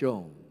have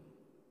shown.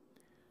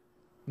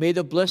 May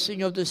the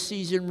blessing of the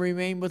season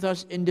remain with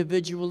us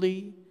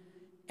individually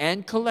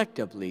and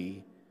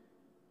collectively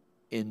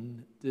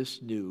in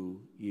this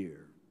new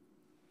year.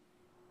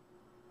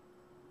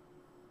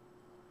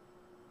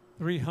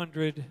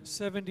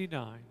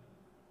 379.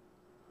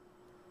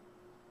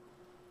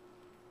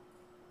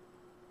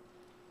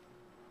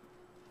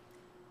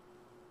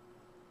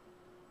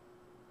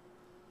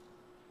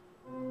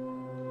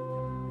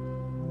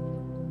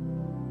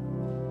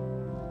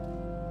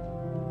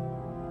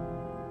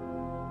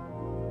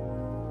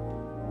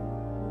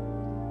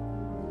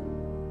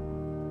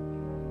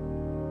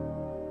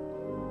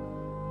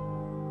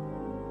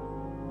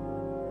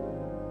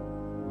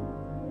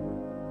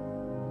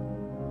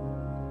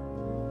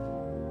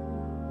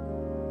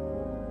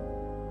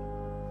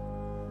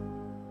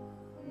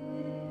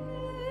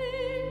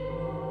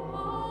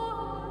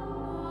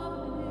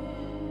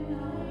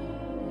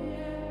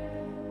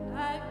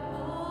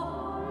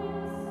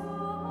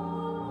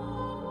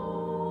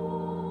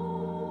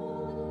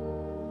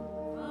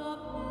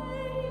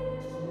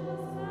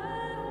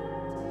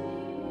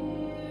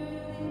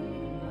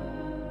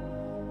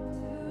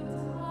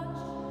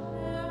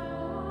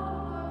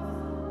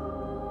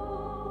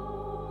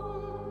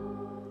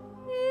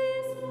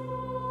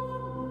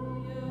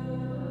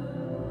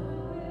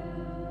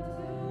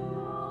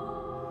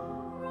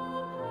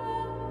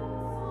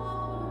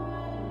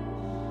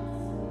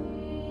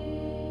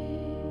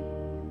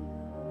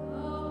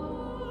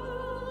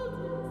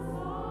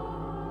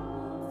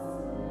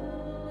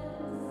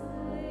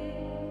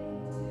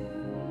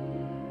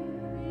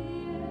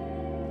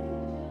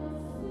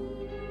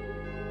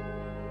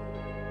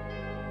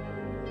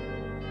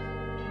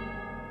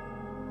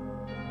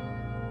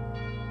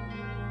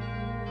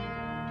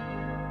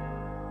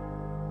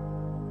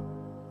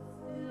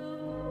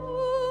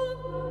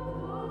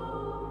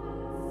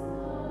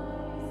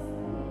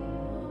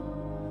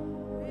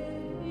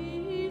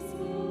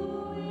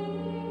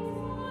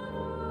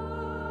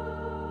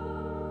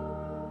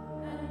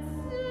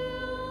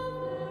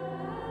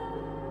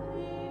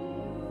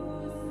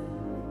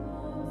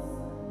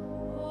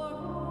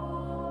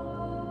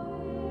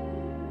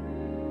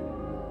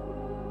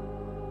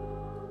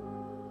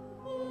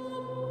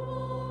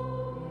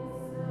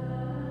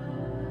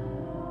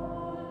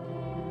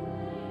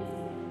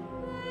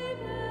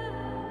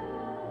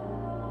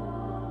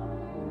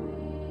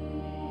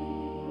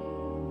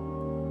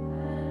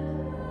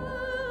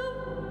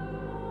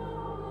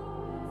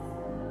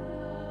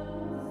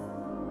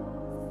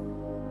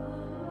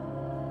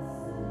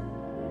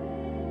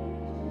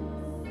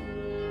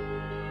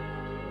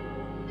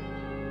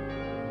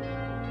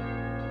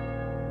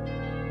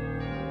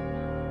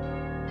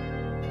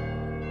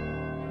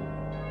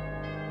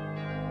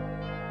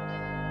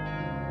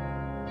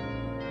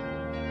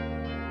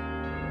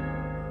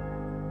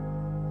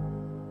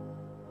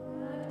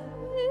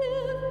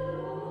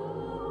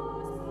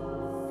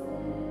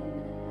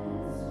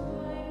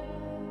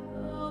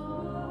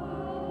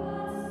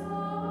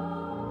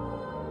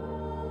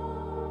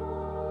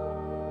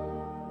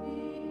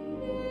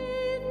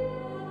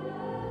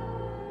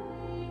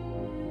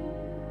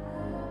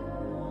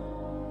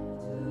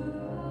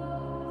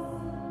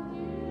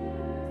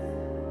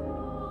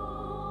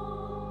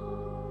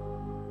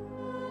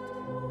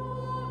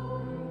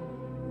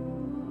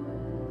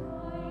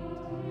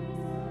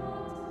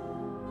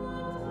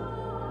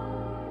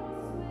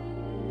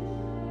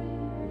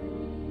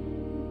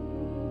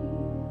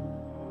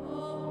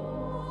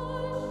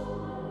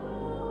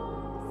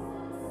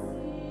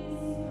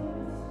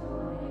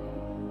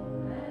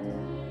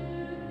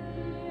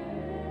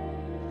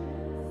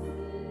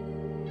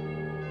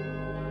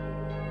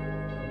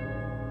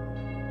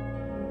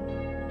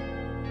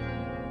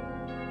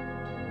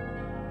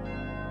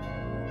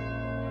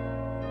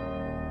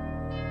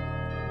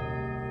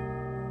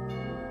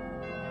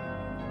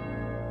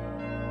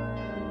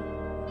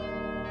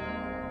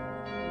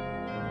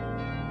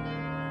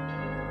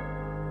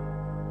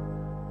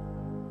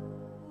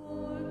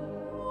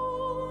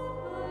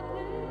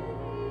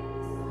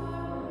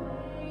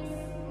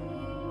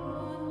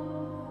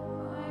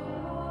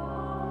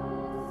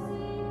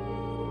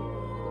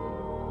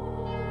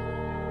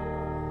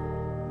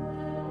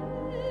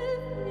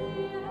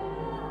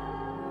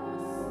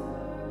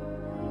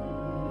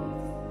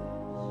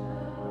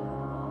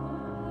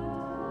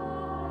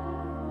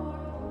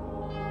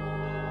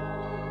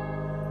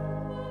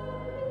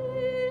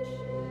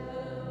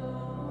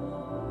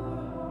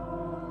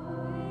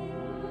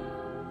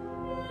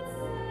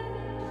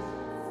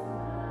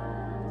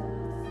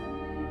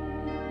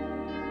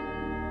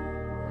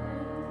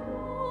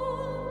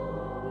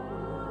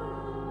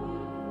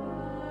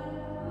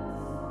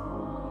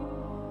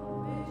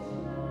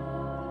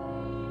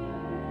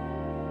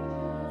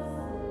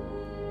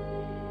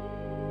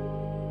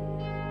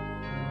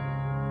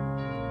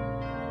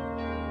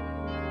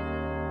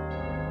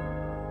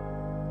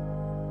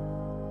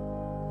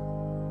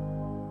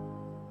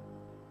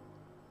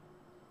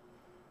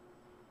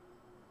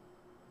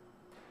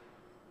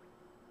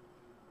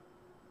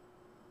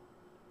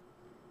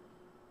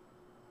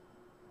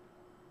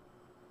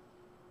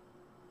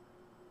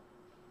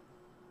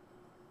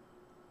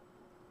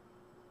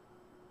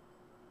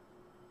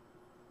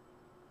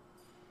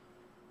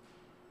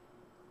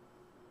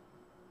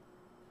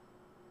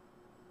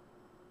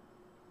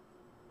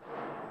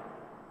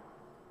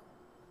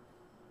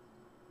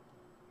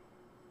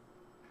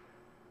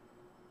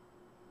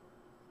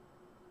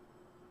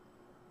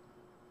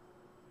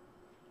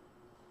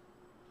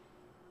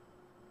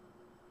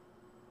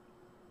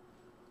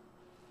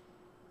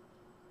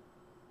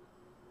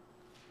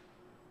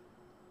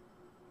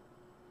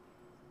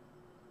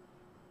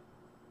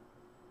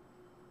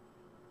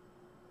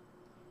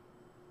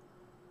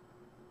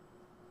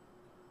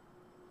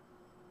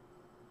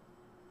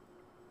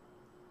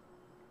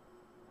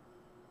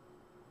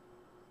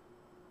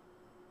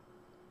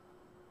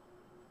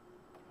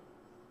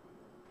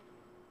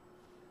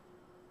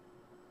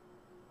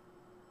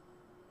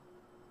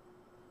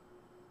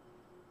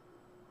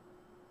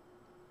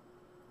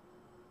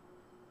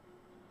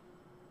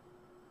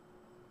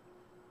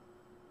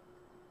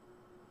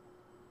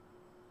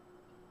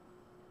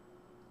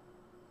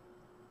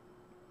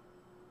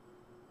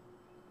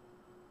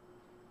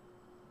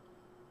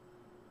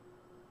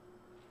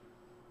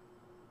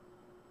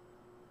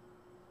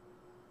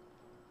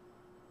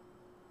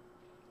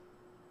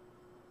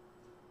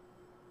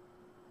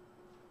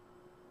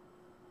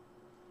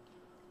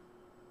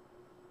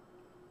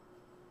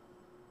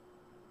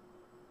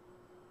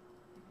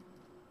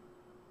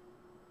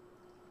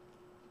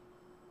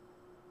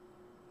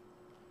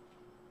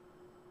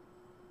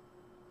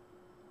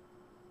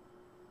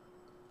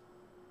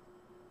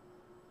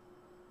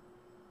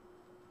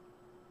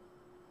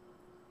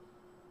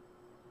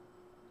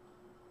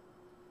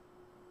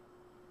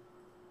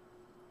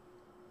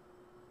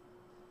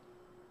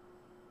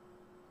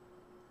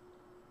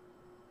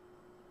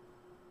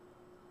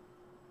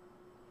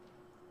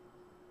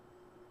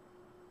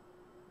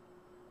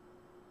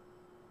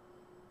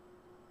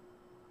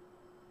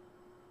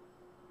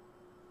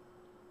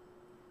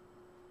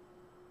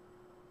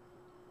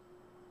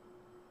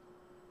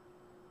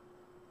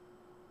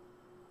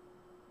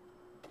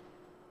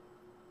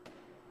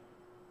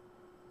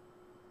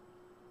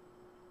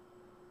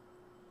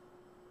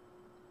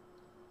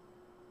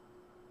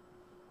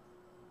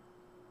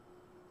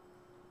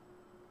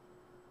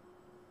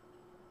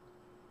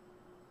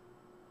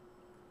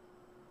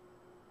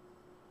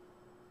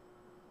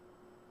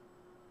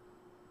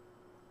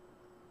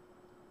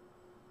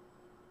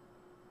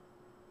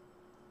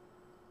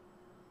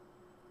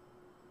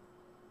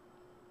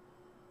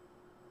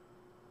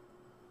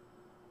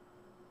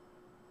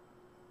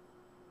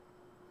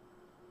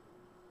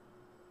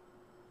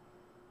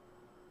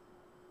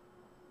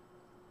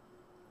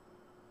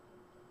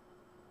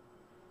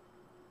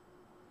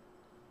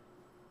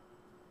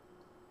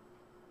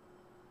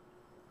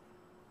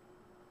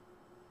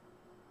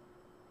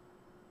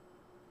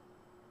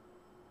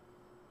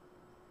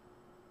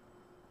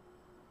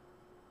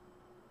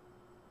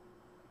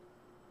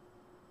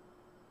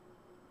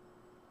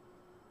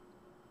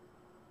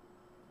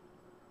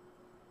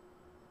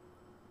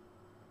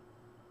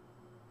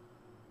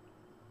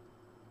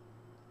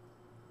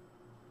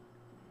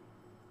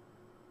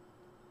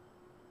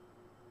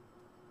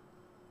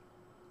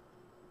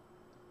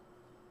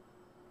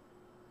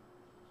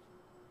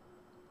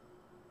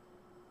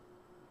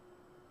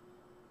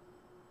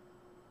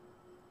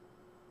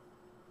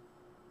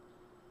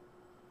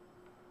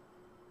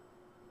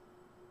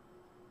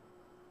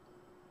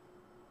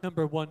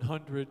 Number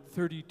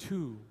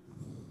 132.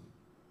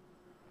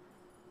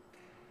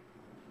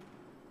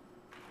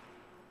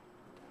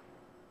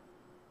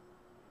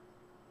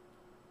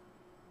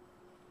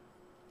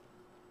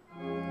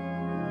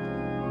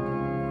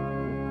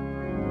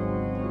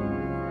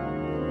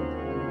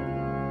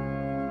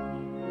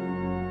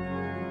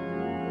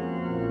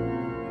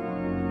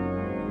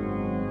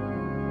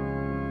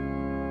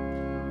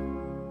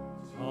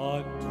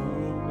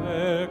 Sanctum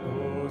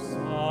ego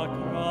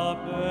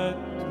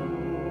sacramentum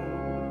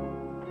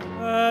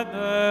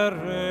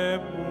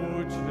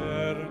veneremur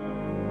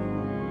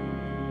cernui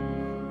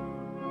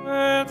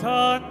et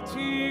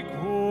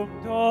antiquum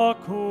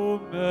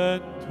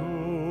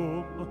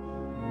documentum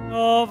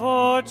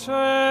novo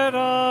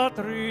cerat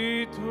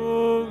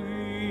ritui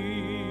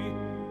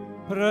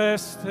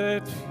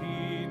prestet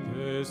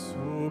fide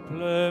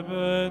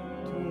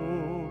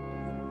supplementum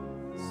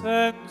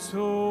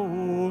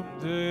sensum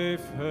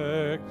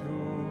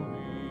defectui.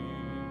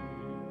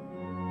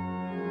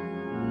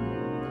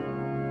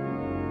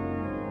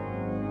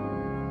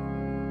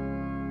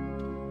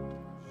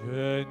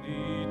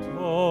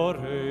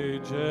 Genitore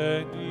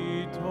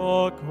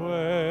genitoque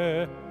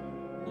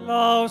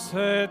laus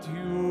et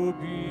jubilatio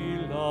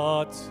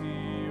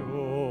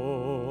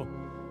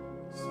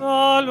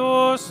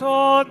salus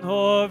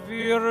honor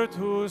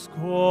virtus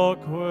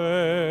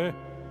quoque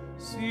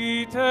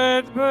sit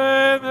et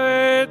benedictio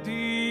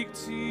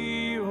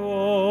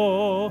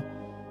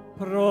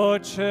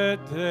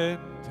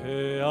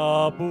procedente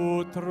ab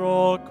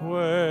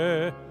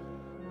utroque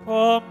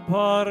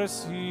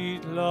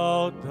comparsit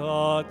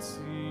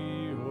laudatio.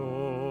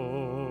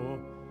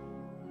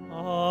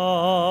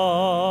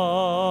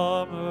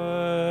 Amen.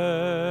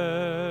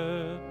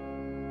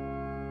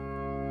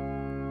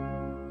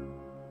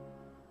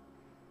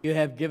 You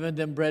have given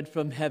them bread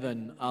from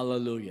heaven,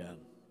 alleluia,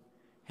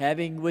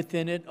 having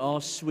within it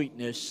all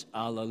sweetness,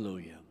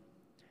 alleluia.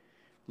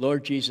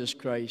 Lord Jesus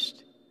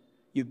Christ,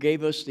 you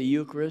gave us the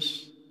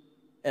Eucharist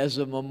as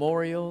a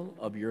memorial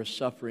of your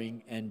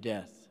suffering and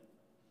death.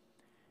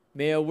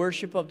 May a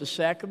worship of the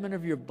sacrament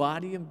of your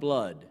body and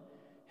blood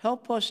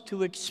help us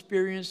to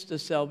experience the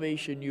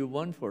salvation you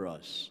won for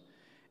us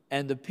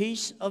and the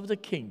peace of the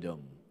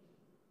kingdom,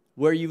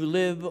 where you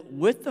live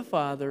with the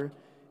Father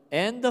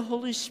and the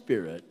Holy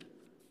Spirit,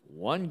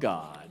 one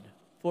God,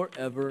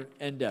 forever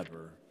and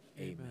ever.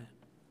 Amen.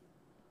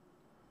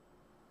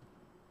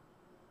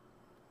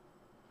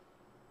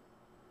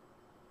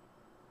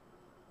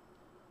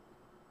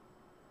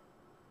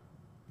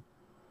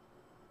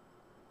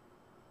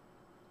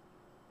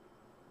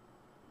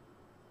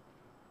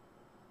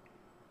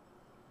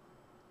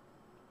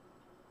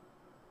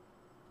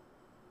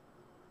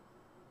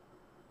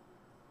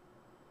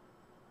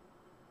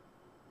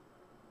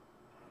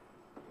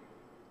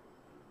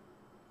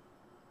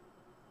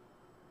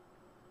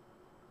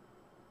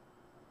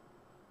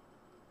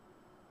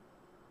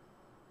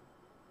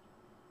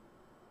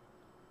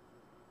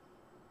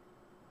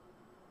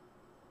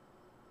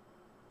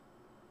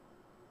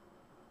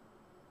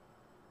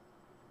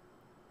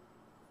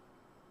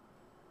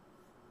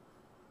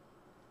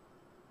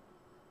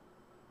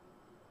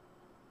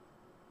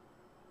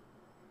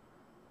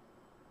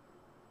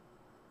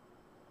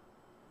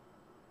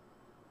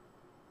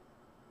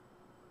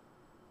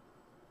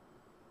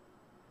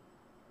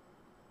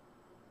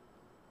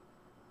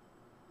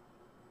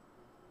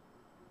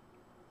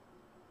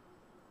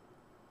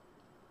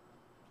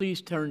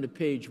 Please turn to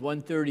page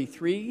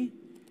 133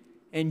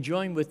 and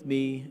join with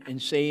me in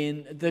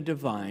saying the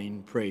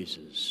divine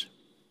praises.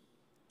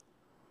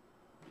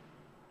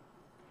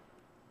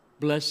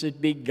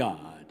 Blessed be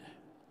God.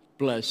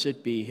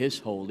 Blessed be his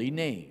holy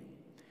name.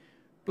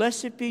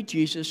 Blessed be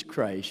Jesus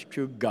Christ,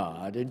 true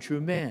God and true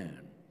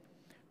man.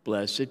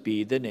 Blessed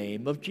be the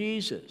name of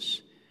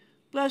Jesus.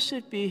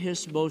 Blessed be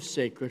his most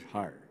sacred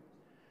heart.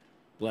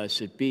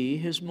 Blessed be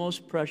his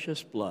most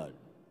precious blood.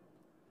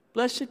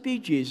 Blessed be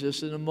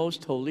Jesus in the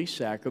most holy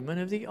sacrament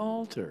of the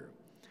altar.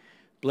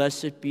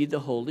 Blessed be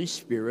the Holy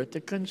Spirit, the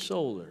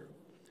Consoler.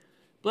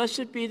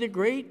 Blessed be the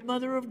great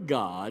Mother of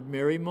God,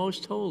 Mary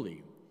Most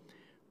Holy.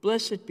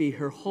 Blessed be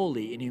her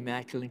holy and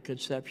immaculate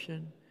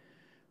conception.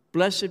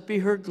 Blessed be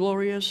her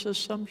glorious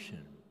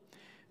Assumption.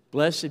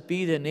 Blessed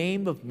be the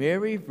name of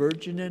Mary,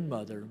 Virgin and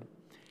Mother.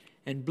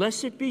 And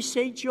blessed be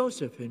Saint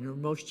Joseph and her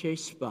most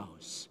chaste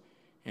spouse.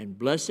 And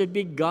blessed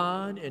be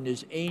God and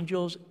his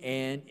angels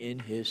and in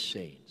his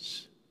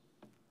saints.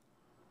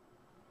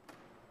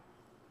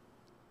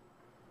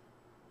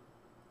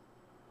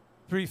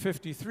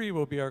 "353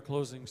 will be our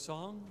closing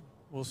song.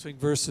 We'll sing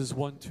verses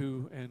 1,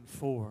 2, and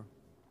 4.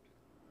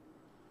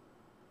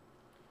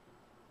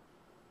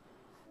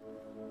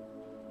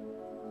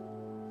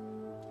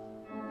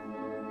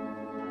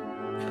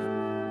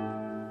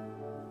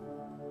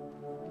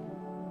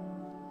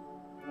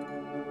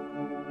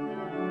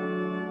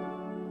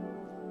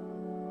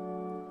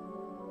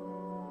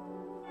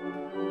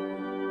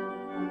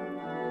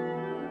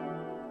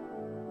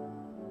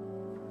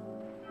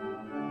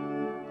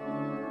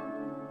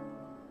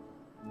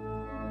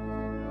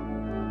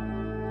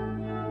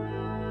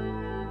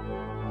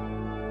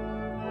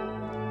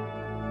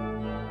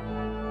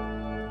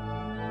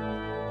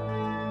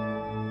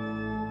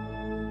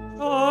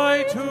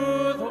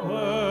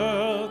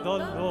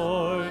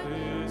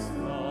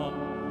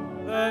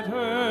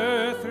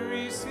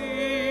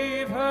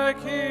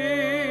 the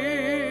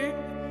King.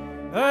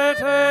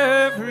 Let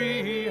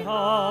every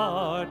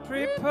heart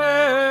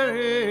prepare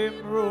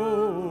him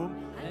room,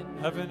 and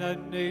heaven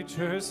and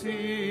nature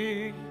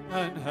sing,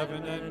 and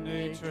heaven and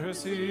nature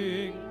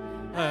sing,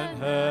 and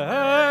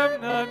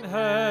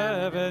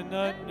heaven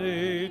and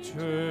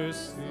nature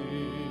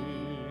sing.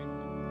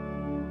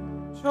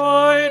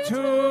 Joy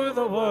to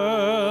the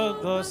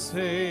world, the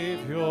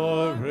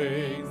Savior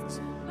reigns.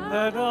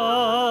 Let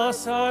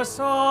us our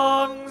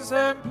songs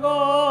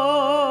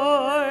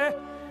employ,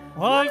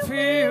 while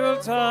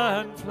fields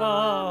and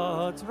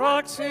floods,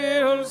 rocks,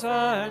 hills,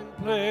 and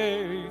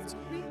plains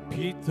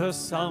repeat the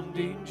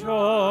sounding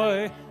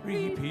joy,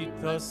 repeat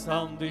the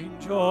sounding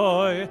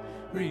joy,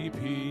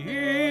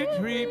 repeat,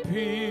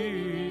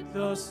 repeat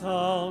the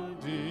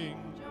sounding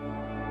joy.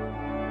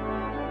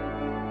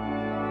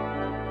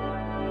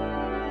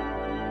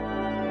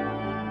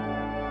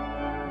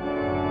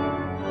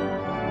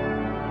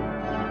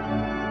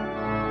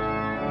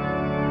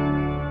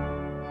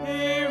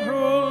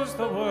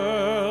 The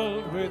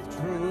world with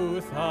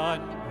truth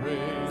and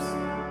grace,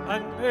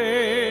 and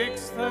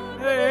makes the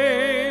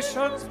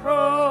nations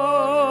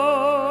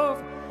prove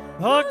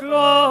the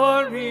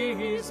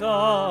glories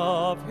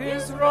of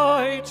his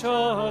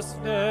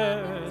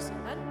righteousness,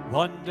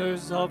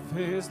 wonders of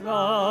his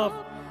love,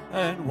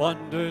 and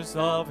wonders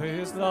of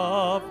his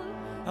love,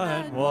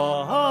 and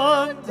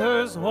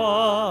wonders,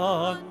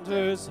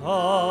 wonders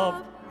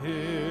of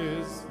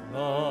his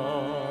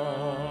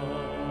love.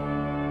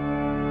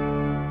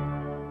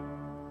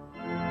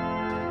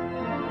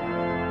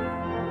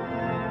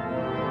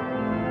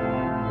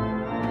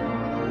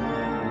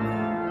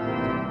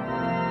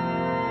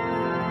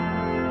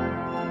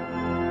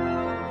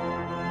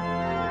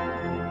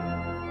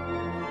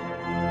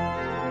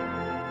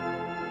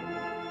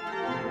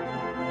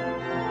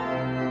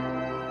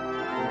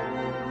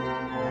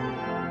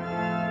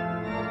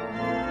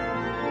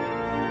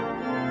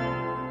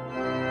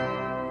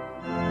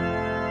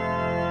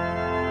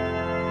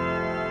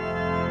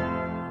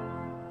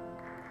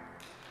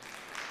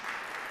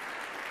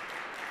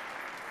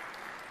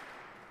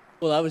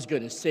 Well, I was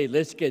going to say,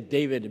 let's get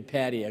David and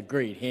Patty a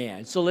great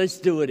hand. So let's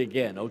do it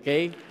again,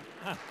 okay?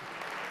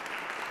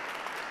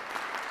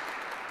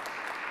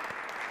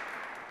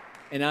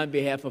 And on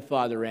behalf of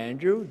Father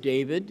Andrew,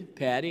 David,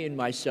 Patty, and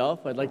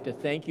myself, I'd like to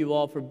thank you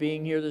all for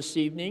being here this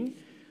evening.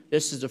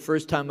 This is the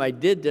first time I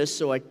did this,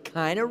 so I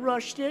kind of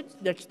rushed it.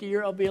 Next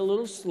year, I'll be a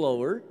little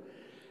slower.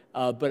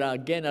 But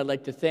again, I'd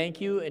like to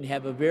thank you and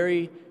have a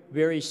very,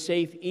 very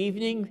safe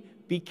evening.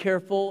 Be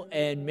careful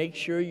and make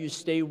sure you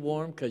stay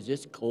warm because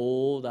it's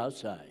cold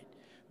outside.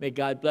 May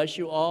God bless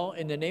you all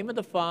in the name of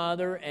the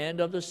Father and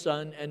of the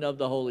Son and of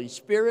the Holy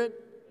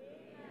Spirit.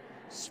 Amen.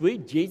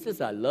 Sweet Jesus,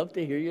 I love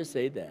to hear you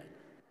say that.